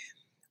say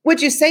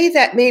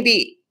that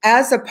maybe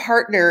as a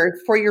partner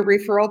for your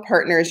referral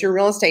partners, your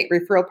real estate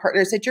referral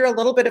partners, that you're a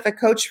little bit of a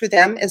coach for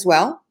them as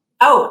well?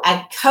 Oh,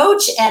 a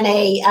coach and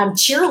a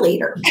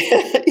cheerleader.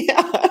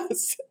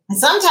 Yes. And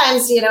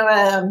sometimes,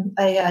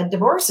 a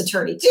divorce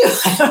attorney too.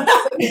 I don't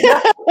know.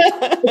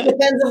 It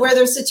depends on where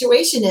their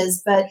situation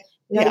is, but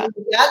you've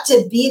got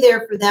to be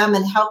there for them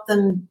and help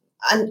them.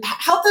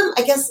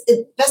 I guess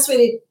the best way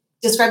to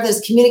describe that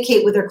is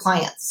communicate with their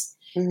clients.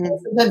 Mm-hmm.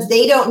 Sometimes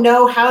they don't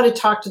know how to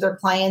talk to their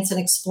clients and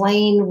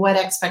explain what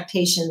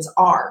expectations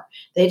are.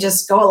 They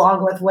just go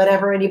along with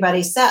whatever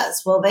anybody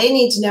says. Well, they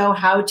need to know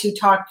how to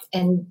talk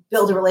and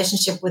build a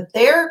relationship with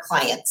their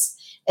clients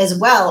as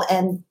well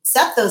and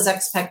set those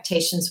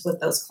expectations with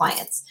those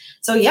clients.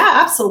 So yeah,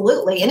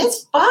 absolutely. And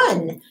it's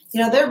fun.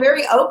 They're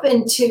very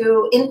open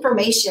to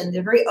information.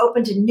 They're very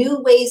open to new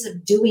ways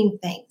of doing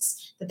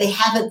things that they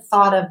haven't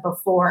thought of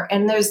before.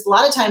 And there's a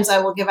lot of times I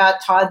will give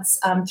out Todd's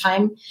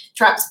Time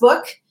Traps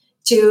book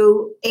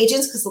to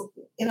agents because,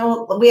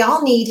 we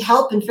all need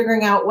help in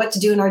figuring out what to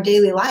do in our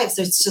daily lives.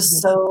 It's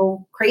just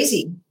so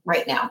crazy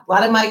right now. A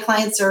lot of my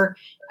clients our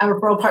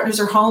referral partners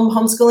are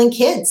homeschooling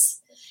kids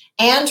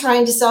and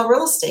trying to sell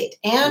real estate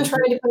and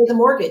trying to pay the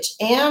mortgage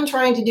and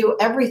trying to do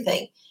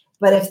everything.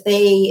 But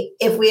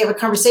if we have a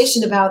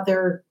conversation about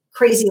their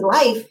crazy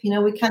life,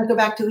 we kind of go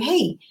back to,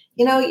 hey,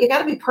 you got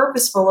to be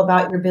purposeful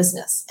about your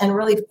business and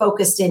really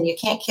focused in. You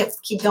can't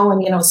keep going,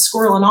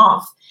 squirreling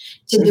off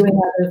to doing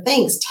other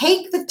things.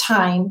 Take the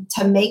time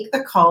to make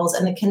the calls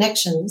and the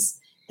connections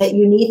that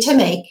you need to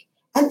make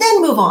and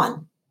then move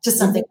on to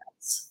something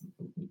else.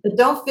 But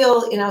don't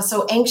feel,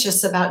 so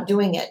anxious about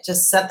doing it.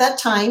 Just set that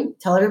time,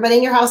 tell everybody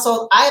in your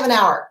household, I have an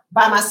hour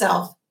by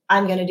myself.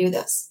 I'm going to do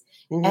this.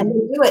 Mm-hmm. And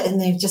they do it. And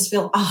they just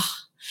feel,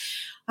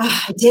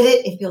 I did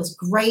it. It feels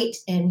great.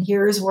 And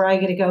here's where I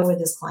get to go with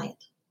this client.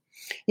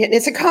 Yeah,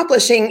 it's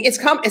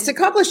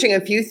accomplishing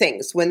a few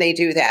things when they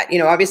do that.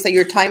 Obviously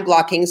you're time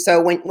blocking.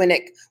 So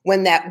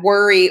when that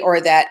worry or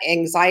that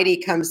anxiety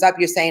comes up,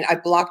 you're saying, I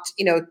blocked,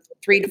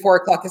 3 to 4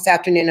 o'clock this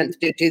afternoon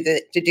to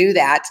do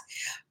that.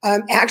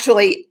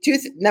 Actually,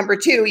 number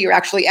 2, you're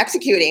actually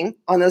executing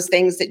on those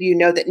things that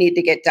that need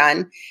to get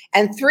done.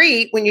 And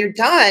 3, when you're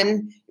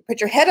done, you put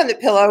your head on the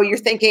pillow, you're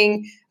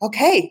thinking,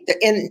 okay, the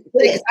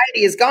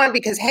anxiety is gone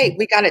because, hey,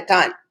 we got it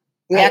done.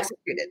 We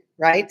executed,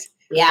 right?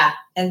 Yeah.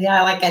 And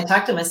like I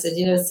talked to him, I said,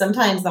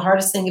 sometimes the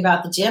hardest thing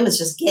about the gym is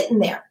just getting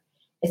there.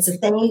 It's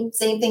the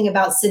same thing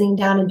about sitting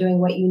down and doing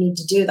what you need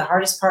to do. The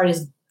hardest part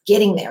is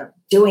getting there,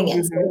 doing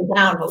it, sitting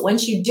down. But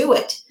once you do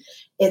it,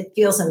 it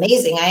feels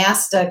amazing. I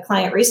asked a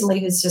client recently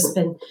who's just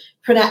been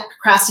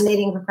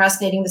procrastinating.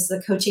 This is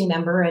a coaching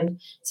member. And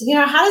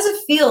said, how does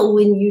it feel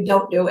when you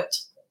don't do it?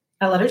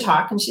 I let her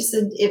talk. And she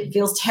said, it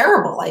feels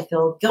terrible. I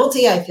feel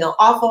guilty. I feel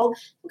awful.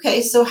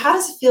 Okay. So how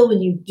does it feel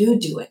when you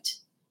do it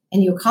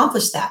and you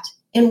accomplish that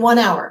in 1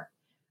 hour?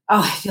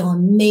 Oh, I feel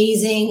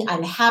amazing.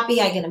 I'm happy.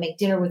 I get to make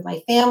dinner with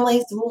my family.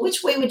 So, well,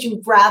 which way would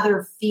you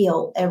rather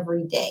feel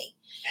every day?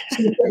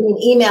 She sent me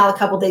an email a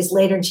couple of days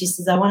later and she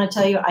says, I want to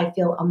tell you, I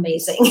feel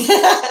amazing.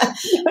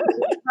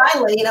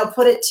 Finally,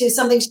 put it to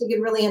something she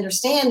could really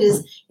understand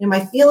is,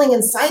 my feeling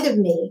inside of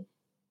me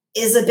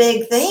is a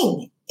big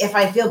thing. If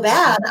I feel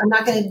bad, I'm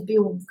not going to be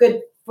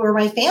good for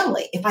my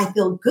family. If I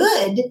feel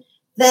good,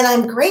 then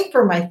I'm great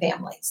for my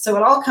family. So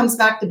it all comes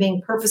back to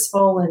being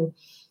purposeful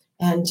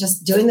and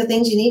just doing the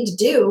things you need to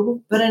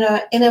do, but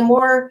in a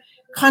more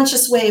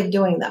conscious way of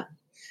doing them.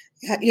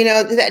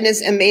 Yeah, that is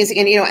amazing.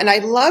 And, and I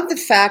love the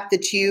fact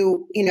that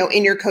you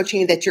in your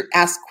coaching, that you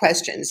ask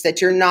questions,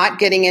 that you're not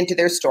getting into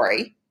their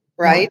story,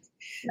 right?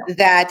 No.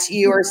 That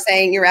you are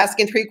saying, you're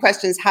asking 3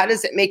 questions. How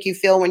does it make you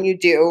feel when you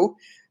do?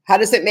 How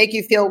does it make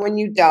you feel when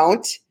you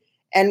don't?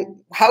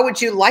 And how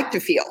would you like to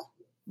feel?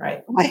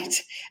 Right.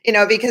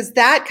 Because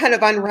that kind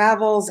of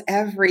unravels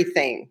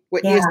everything.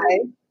 What you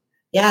say?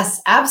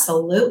 Yes,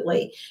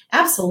 absolutely.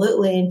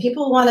 Absolutely. And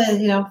people want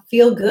to,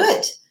 feel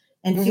good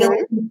and feel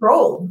in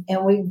control.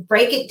 And we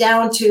break it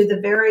down to the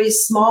very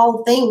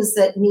small things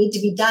that need to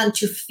be done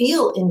to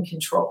feel in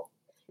control.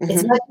 Mm-hmm.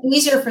 It's much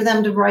easier for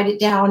them to write it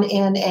down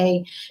in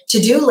a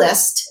to-do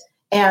list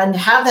and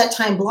have that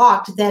time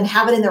blocked than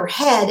have it in their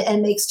head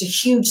and makes a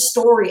huge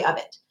story of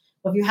it.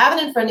 Well, if you have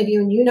it in front of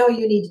you and you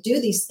need to do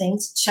these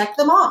things, check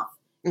them off.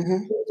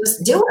 Mm-hmm.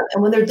 Just do it.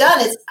 And when they're done,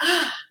 it's,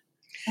 I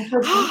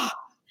feel great.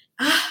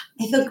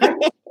 I feel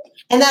great.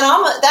 And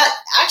that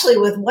actually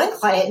with one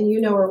client,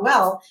 and her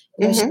well,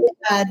 she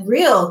had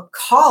real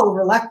call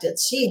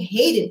reluctance. She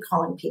hated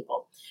calling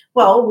people.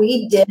 Well,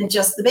 we did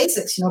just the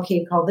basics.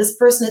 Okay, you call this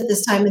person at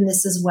this time, and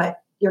this is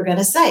what you're going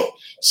to say.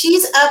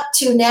 She's up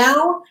to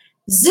now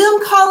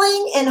Zoom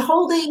calling and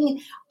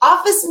holding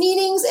office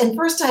meetings and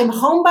first-time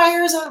home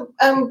buyers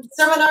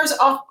seminars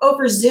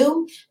over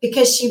Zoom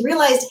because she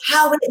realized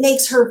how it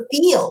makes her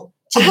feel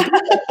to do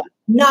it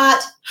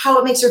not how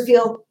it makes her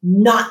feel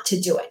not to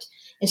do it.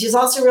 And she's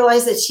also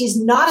realized that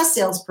she's not a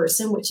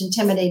salesperson, which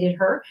intimidated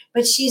her,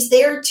 but she's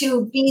there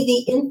to be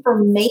the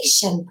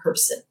information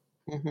person.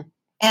 Mm-hmm.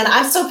 And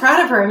I'm so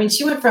proud of her. I mean,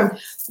 she went from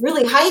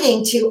really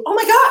hiding to, oh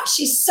my gosh,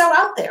 she's so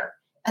out there.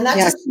 And that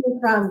just came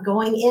from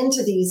going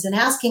into these and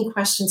asking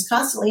questions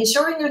constantly and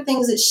showing her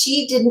things that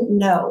she didn't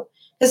know.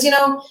 Because,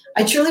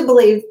 I truly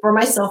believe, for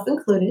myself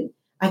included,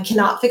 I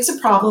cannot fix a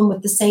problem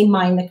with the same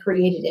mind that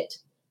created it.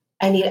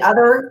 I need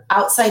other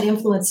outside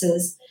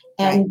influences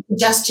and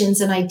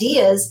suggestions and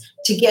ideas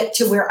to get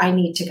to where I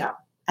need to go.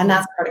 And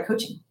that's part of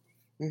coaching.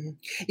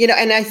 Mm-hmm.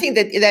 And I think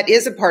that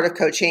is a part of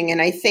coaching.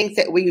 And I think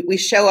that we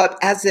show up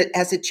as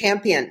a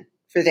champion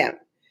for them,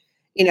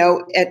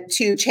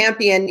 to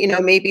champion,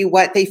 maybe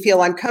what they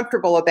feel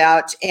uncomfortable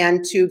about,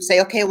 and to say,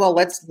 okay, well,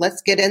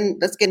 let's get in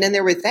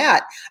there with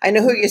that. I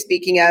know who you're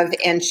speaking of.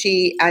 And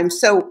I'm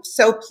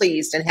so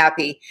pleased and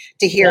happy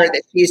to hear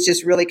that she's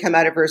just really come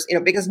out of her,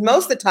 because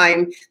most of the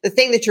time, the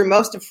thing that you're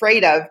most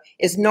afraid of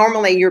is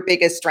normally your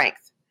biggest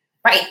strength.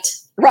 Right.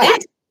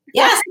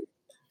 Yes.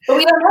 But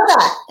we don't know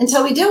that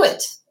until we do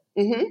it.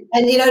 Mm-hmm.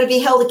 And, to be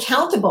held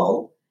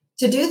accountable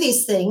to do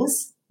these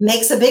things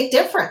makes a big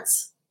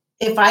difference.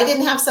 If I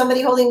didn't have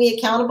somebody holding me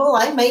accountable,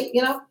 I might,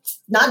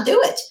 not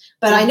do it.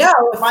 But I know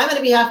if I'm going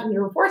to be having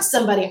to report to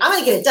somebody, I'm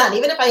going to get it done.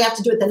 Even if I have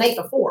to do it the night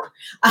before,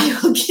 I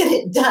will get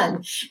it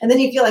done. And then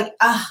you feel like,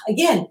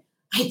 again,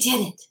 I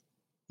did it.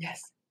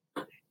 Yes.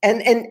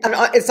 And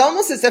it's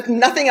almost as if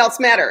nothing else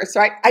matters,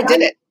 right? I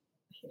did it.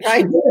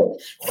 Right.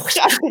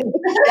 Yeah.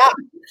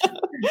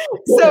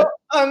 So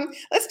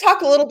let's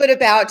talk a little bit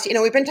about,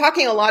 we've been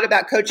talking a lot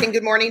about coaching.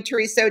 Good morning,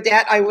 Teresa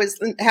Odette. I was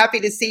happy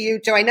to see you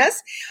join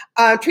us.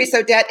 Teresa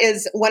Odette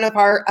is one of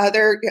our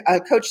other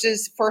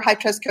coaches for High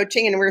Trust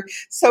Coaching, and we're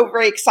so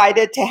very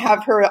excited to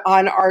have her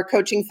on our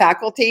coaching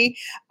faculty.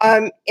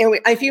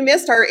 If you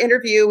missed our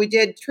interview,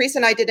 Teresa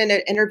and I did an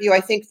interview,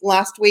 I think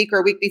last week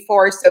or week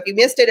before. So if you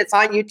missed it, it's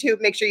on YouTube.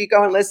 Make sure you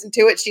go and listen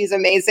to it. She's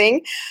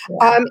amazing.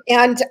 Yeah.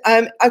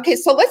 Okay,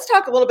 so let's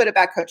talk a little bit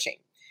about coaching.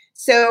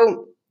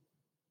 So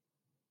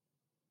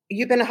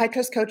you've been a High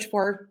Trust coach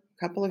for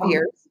a couple of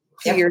years,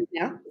 2 years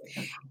now.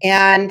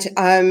 And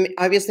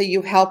obviously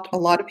you've helped a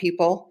lot of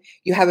people.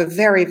 You have a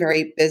very,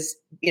 very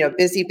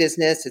busy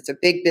business. It's a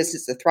big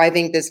business, a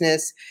thriving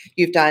business.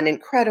 You've done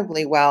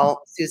incredibly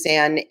well,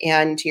 Suzanne,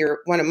 and you're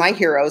one of my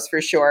heroes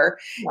for sure.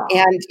 Wow.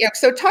 And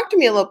so talk to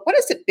me a little, what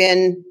has it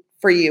been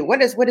for you? What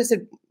has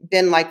it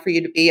been like for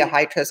you to be a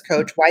High Trust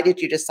coach? Why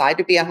did you decide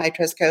to be a High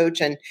Trust coach?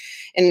 And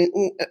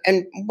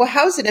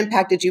how has it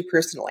impacted you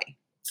personally?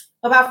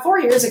 About 4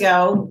 years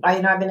ago,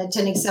 I've been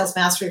attending Sales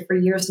Mastery for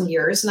years and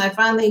years, and I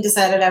finally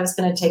decided I was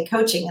going to take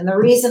coaching. And the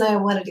reason I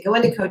wanted to go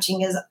into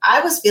coaching is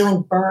I was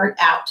feeling burnt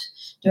out,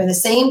 doing the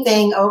same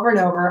thing over and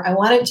over. I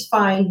wanted to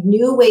find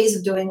new ways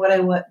of doing what I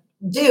would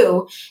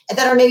do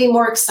that are maybe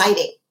more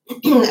exciting.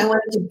 I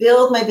wanted to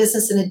build my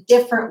business in a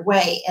different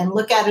way and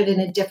look at it in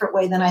a different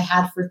way than I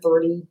had for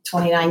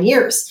 29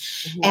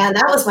 years. Mm-hmm. And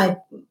that was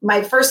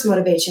my first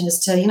motivation, is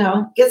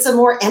to, get some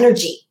more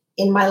energy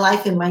in my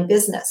life and my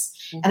business.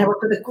 Mm-hmm. And I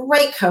worked with a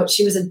great coach.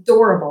 She was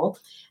adorable.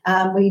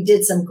 We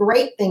did some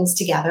great things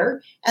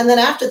together. And then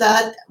after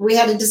that, we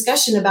had a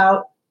discussion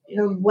about,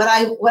 what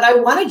I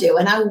want to do.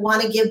 And I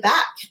want to give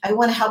back. I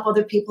want to help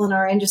other people in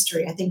our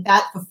industry. I think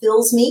that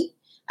fulfills me.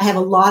 I have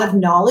a lot of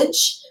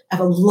knowledge. I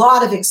have a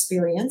lot of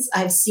experience.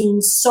 I've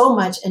seen so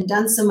much and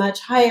done so much,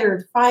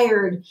 hired,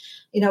 fired,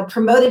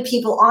 promoted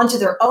people onto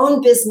their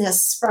own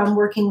business from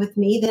working with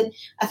me, that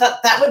I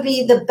thought that would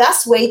be the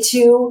best way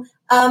to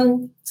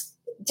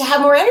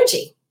have more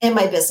energy in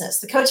my business.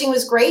 The coaching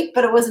was great,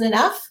 but it wasn't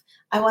enough.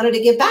 I wanted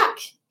to give back,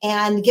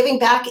 and giving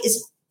back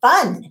is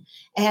fun.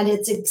 And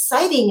it's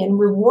exciting and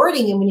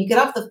rewarding. And when you get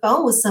off the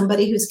phone with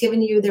somebody who's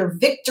given you their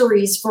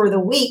victories for the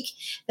week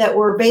that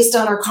were based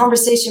on our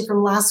conversation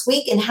from last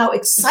week and how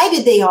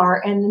excited they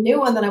are. And the new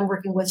one that I'm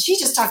working with, she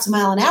just talks a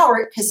mile an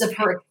hour because of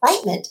her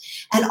excitement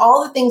and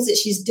all the things that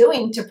she's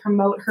doing to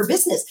promote her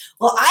business.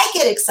 Well, I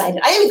get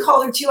excited. I even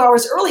called her 2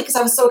 hours early because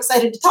I was so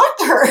excited to talk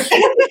to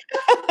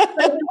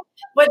her.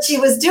 What she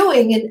was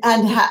doing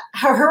and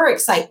her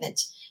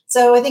excitement.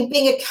 So I think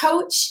being a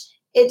coach,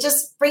 it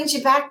just brings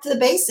you back to the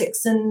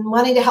basics and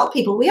wanting to help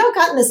people. We all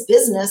got in this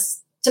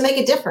business to make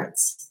a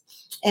difference.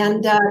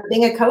 And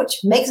being a coach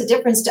makes a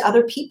difference to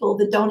other people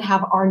that don't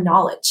have our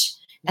knowledge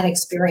and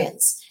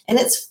experience. And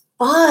it's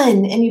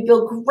fun, and you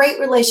build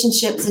great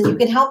relationships, and you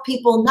can help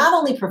people not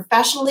only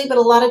professionally, but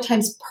a lot of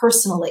times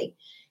personally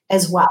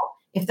as well.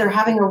 If they're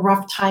having a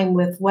rough time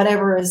with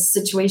whatever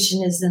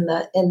situation is in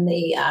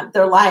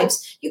their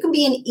lives, you can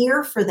be an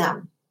ear for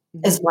them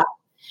as well,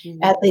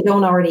 as they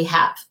don't already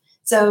have.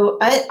 So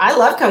I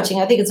love coaching.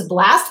 I think it's a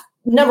blast.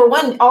 Number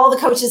one, all the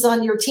coaches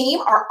on your team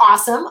are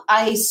awesome.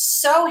 I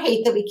so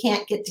hate that we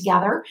can't get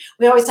together.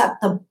 We always have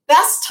the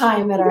best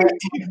time at our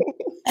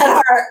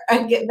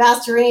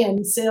mastery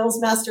and sales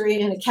mastery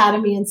and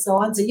academy and so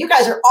on. So you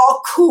guys are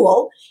all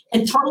cool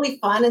and totally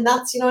fun. And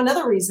that's,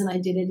 another reason I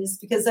did it is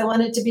because I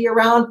wanted to be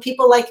around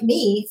people like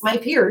me, my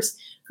peers,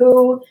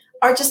 who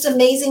are just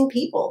amazing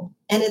people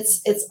And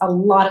it's a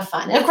lot of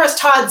fun. And of course,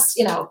 Todd's,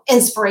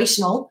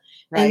 inspirational.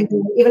 Right.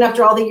 And even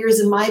after all the years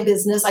in my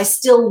business, I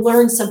still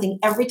learn something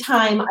every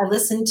time I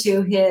listen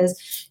to his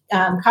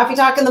coffee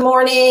talk in the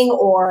morning,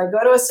 or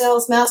go to a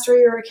sales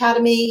mastery or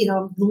academy,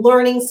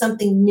 learning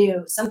something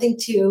new, something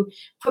to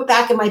put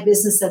back in my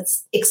business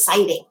that's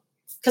exciting.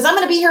 Because I'm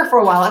going to be here for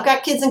a while. I've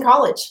got kids in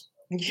college.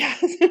 Yeah.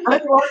 I'm going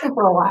to be working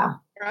for a while.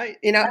 Right.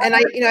 And I've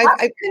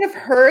kind of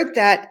heard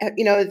that,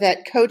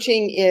 that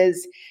coaching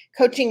is,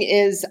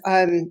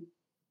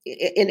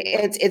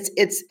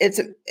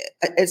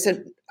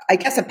 I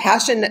guess a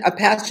passion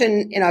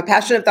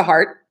of the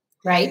heart.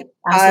 Right.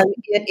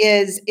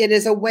 It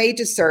is a way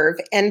to serve.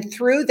 And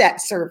through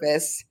that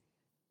service,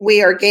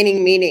 we are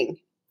gaining meaning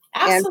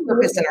and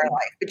purpose in our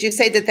life. Would you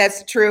say that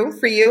that's true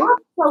for you?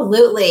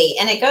 Absolutely.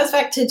 And it goes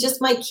back to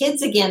just my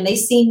kids again. They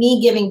see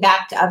me giving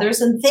back to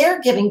others, and they're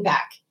giving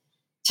back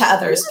to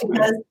others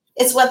because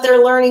it's what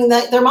they're learning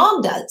that their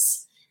mom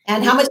does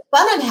and how much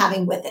fun I'm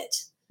having with it.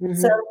 Mm-hmm.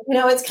 So,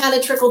 it's kind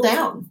of trickled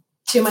down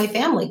to my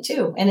family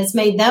too. And it's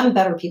made them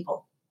better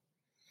people.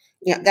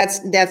 Yeah,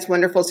 that's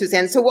wonderful,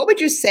 Suzanne. So what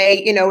would you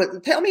say,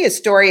 tell me a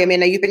story. I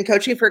mean, you've been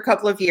coaching for a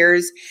couple of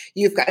years.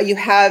 You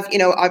have,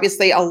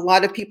 obviously a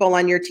lot of people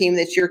on your team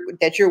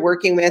that you're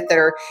working with that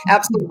are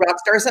absolute rock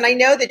stars. And I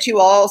know that you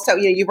also,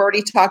 you've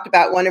already talked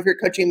about one of your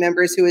coaching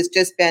members who has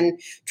just been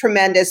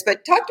tremendous,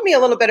 but talk to me a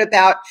little bit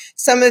about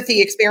some of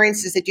the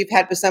experiences that you've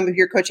had with some of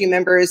your coaching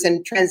members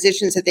and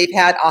transitions that they've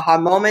had, aha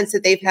moments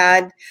that they've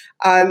had.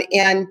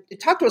 And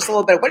talk to us a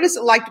little bit. What is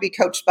it like to be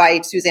coached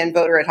by Suzanne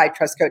Voter at High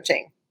Trust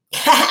Coaching?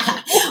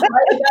 Well,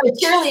 you got a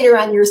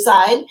cheerleader on your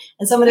side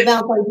and someone to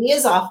bounce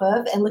ideas off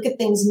of and look at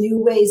things new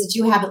ways that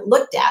you haven't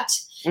looked at.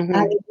 Mm-hmm.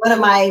 I think one of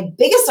my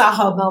biggest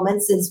aha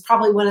moments is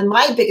probably one of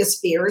my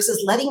biggest fears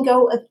is letting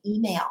go of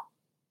email.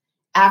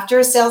 After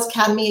a Sales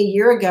Academy a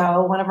year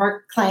ago, one of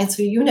our clients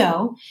who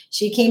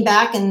she came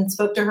back and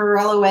spoke to her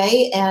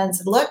LOA and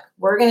said, look,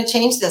 we're going to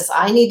change this.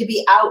 I need to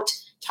be out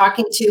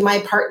talking to my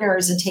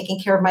partners and taking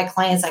care of my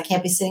clients. I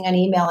can't be sitting on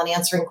email and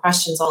answering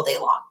questions all day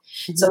long.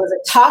 Mm-hmm. So it was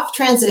a tough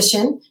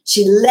transition.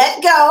 She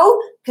let go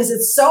because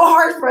it's so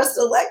hard for us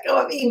to let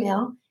go of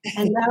email.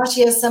 And now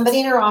she has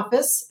somebody in her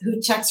office who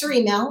checks her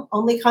email,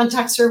 only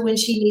contacts her when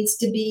she needs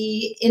to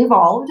be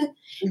involved.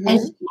 Mm-hmm. And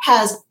she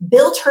has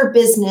built her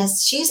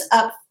business. She's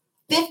up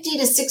 50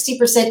 to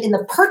 60% in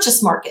the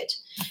purchase market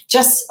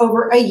just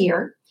over a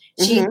year.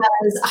 She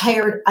has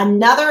hired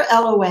another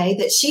LOA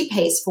that she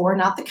pays for,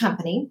 not the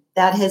company,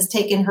 that has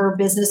taken her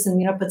business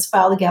and, puts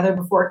file together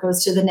before it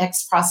goes to the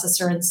next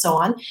processor and so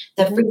on,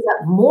 that frees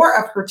up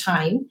more of her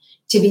time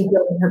to be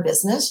building her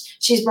business.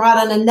 She's brought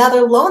on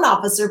another loan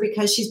officer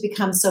because she's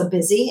become so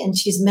busy, and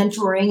she's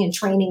mentoring and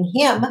training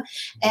him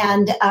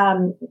and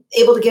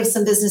able to give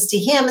some business to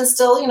him and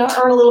still,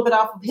 earn a little bit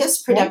off of his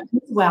production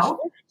as well.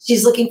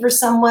 She's looking for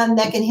someone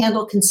that can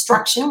handle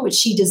construction, which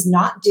she does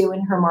not do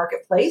in her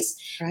marketplace.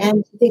 Right.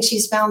 And I think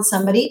she's found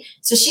somebody.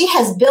 So she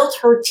has built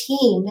her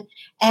team,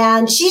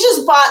 and she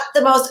just bought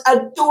the most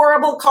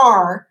adorable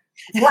car.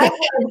 Right.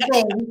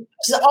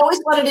 She's always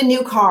wanted a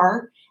new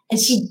car, and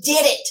she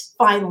did it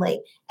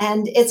finally.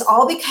 And it's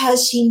all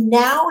because she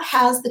now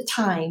has the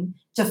time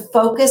to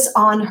focus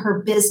on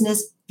her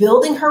business,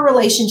 building her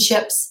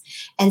relationships,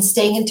 and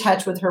staying in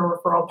touch with her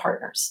referral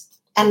partners.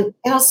 And,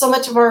 so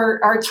much of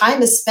our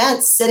time is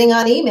spent sitting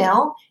on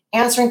email,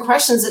 answering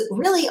questions that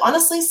really,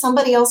 honestly,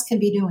 somebody else can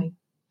be doing.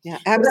 Yeah,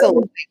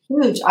 absolutely.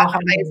 Huge.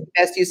 The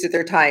best use of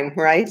their time,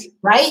 right?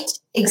 Right.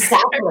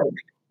 Exactly.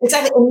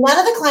 Exactly. And none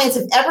of the clients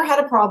have ever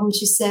had a problem.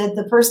 She said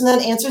the person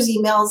that answers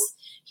emails,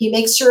 he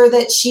makes sure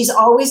that she's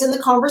always in the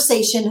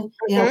conversation.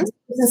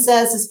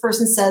 This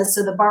person says,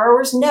 so the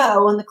borrowers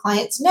know and the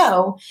clients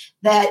know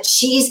that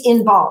she's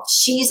involved.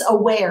 She's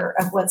aware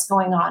of what's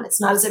going on.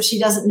 It's not as if she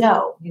doesn't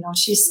know,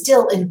 she's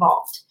still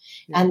involved.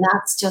 And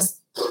that's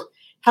just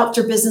helped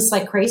her business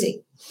like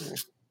crazy.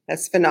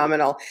 That's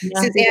phenomenal.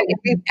 Yeah. Suzanne,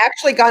 we've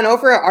actually gone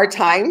over our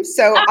time,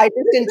 so I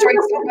just enjoyed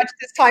so much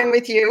this time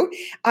with you.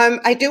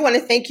 I do want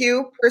to thank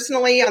you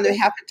personally on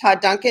behalf of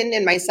Todd Duncan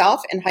and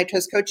myself and High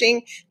Trust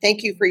Coaching.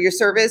 Thank you for your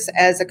service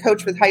as a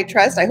coach with High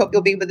Trust. I hope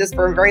you'll be with us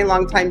for a very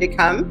long time to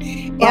come.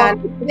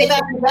 And we'll be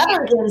back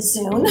better again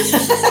soon.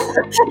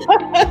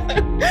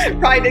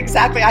 Right,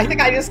 exactly. I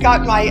think I just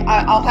got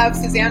I'll have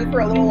Suzanne for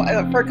a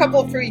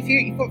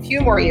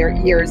few more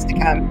years to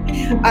come.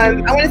 I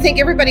want to thank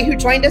everybody who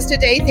joined us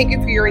today. Thank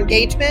you for your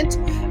engagement.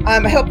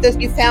 I hope that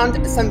you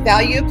found some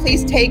value.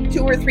 Please take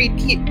 2 or 3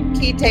 key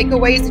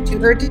takeaways that you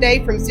heard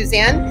today from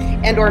Suzanne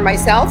and or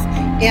myself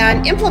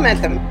and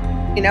implement them,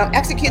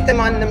 execute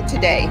them on them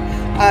today.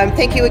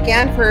 Thank you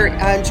again for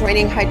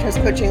joining High Trust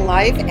Coaching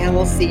Live, and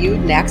we'll see you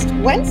next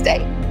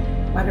Wednesday.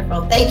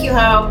 Wonderful. Thank you,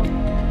 Hope.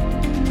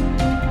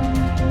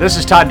 This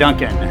is Todd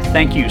Duncan.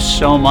 Thank you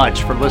so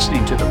much for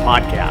listening to the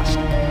podcast.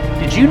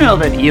 Did you know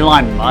that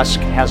Elon Musk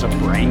has a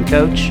brain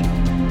coach?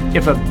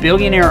 If a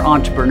billionaire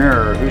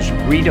entrepreneur who's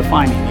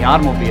redefining the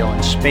automobile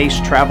and space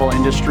travel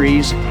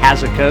industries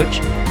has a coach,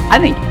 I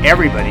think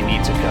everybody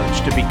needs a coach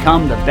to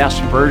become the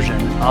best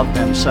version of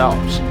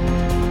themselves.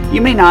 You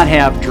may not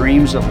have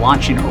dreams of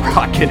launching a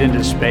rocket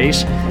into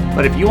space,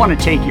 but if you want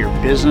to take your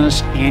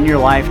business and your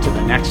life to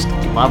the next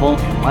level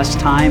in less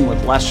time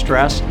with less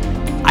stress,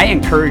 I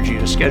encourage you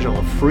to schedule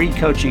a free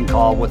coaching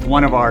call with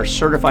one of our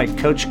certified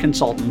coach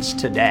consultants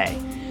today.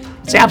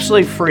 It's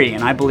absolutely free,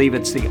 and I believe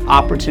it's the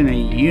opportunity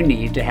you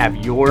need to have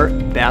your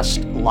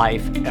best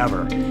life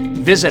ever.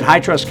 Visit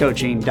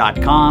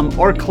hightrustcoaching.com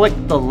or click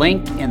the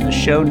link in the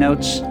show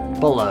notes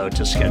below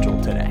to schedule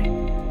today.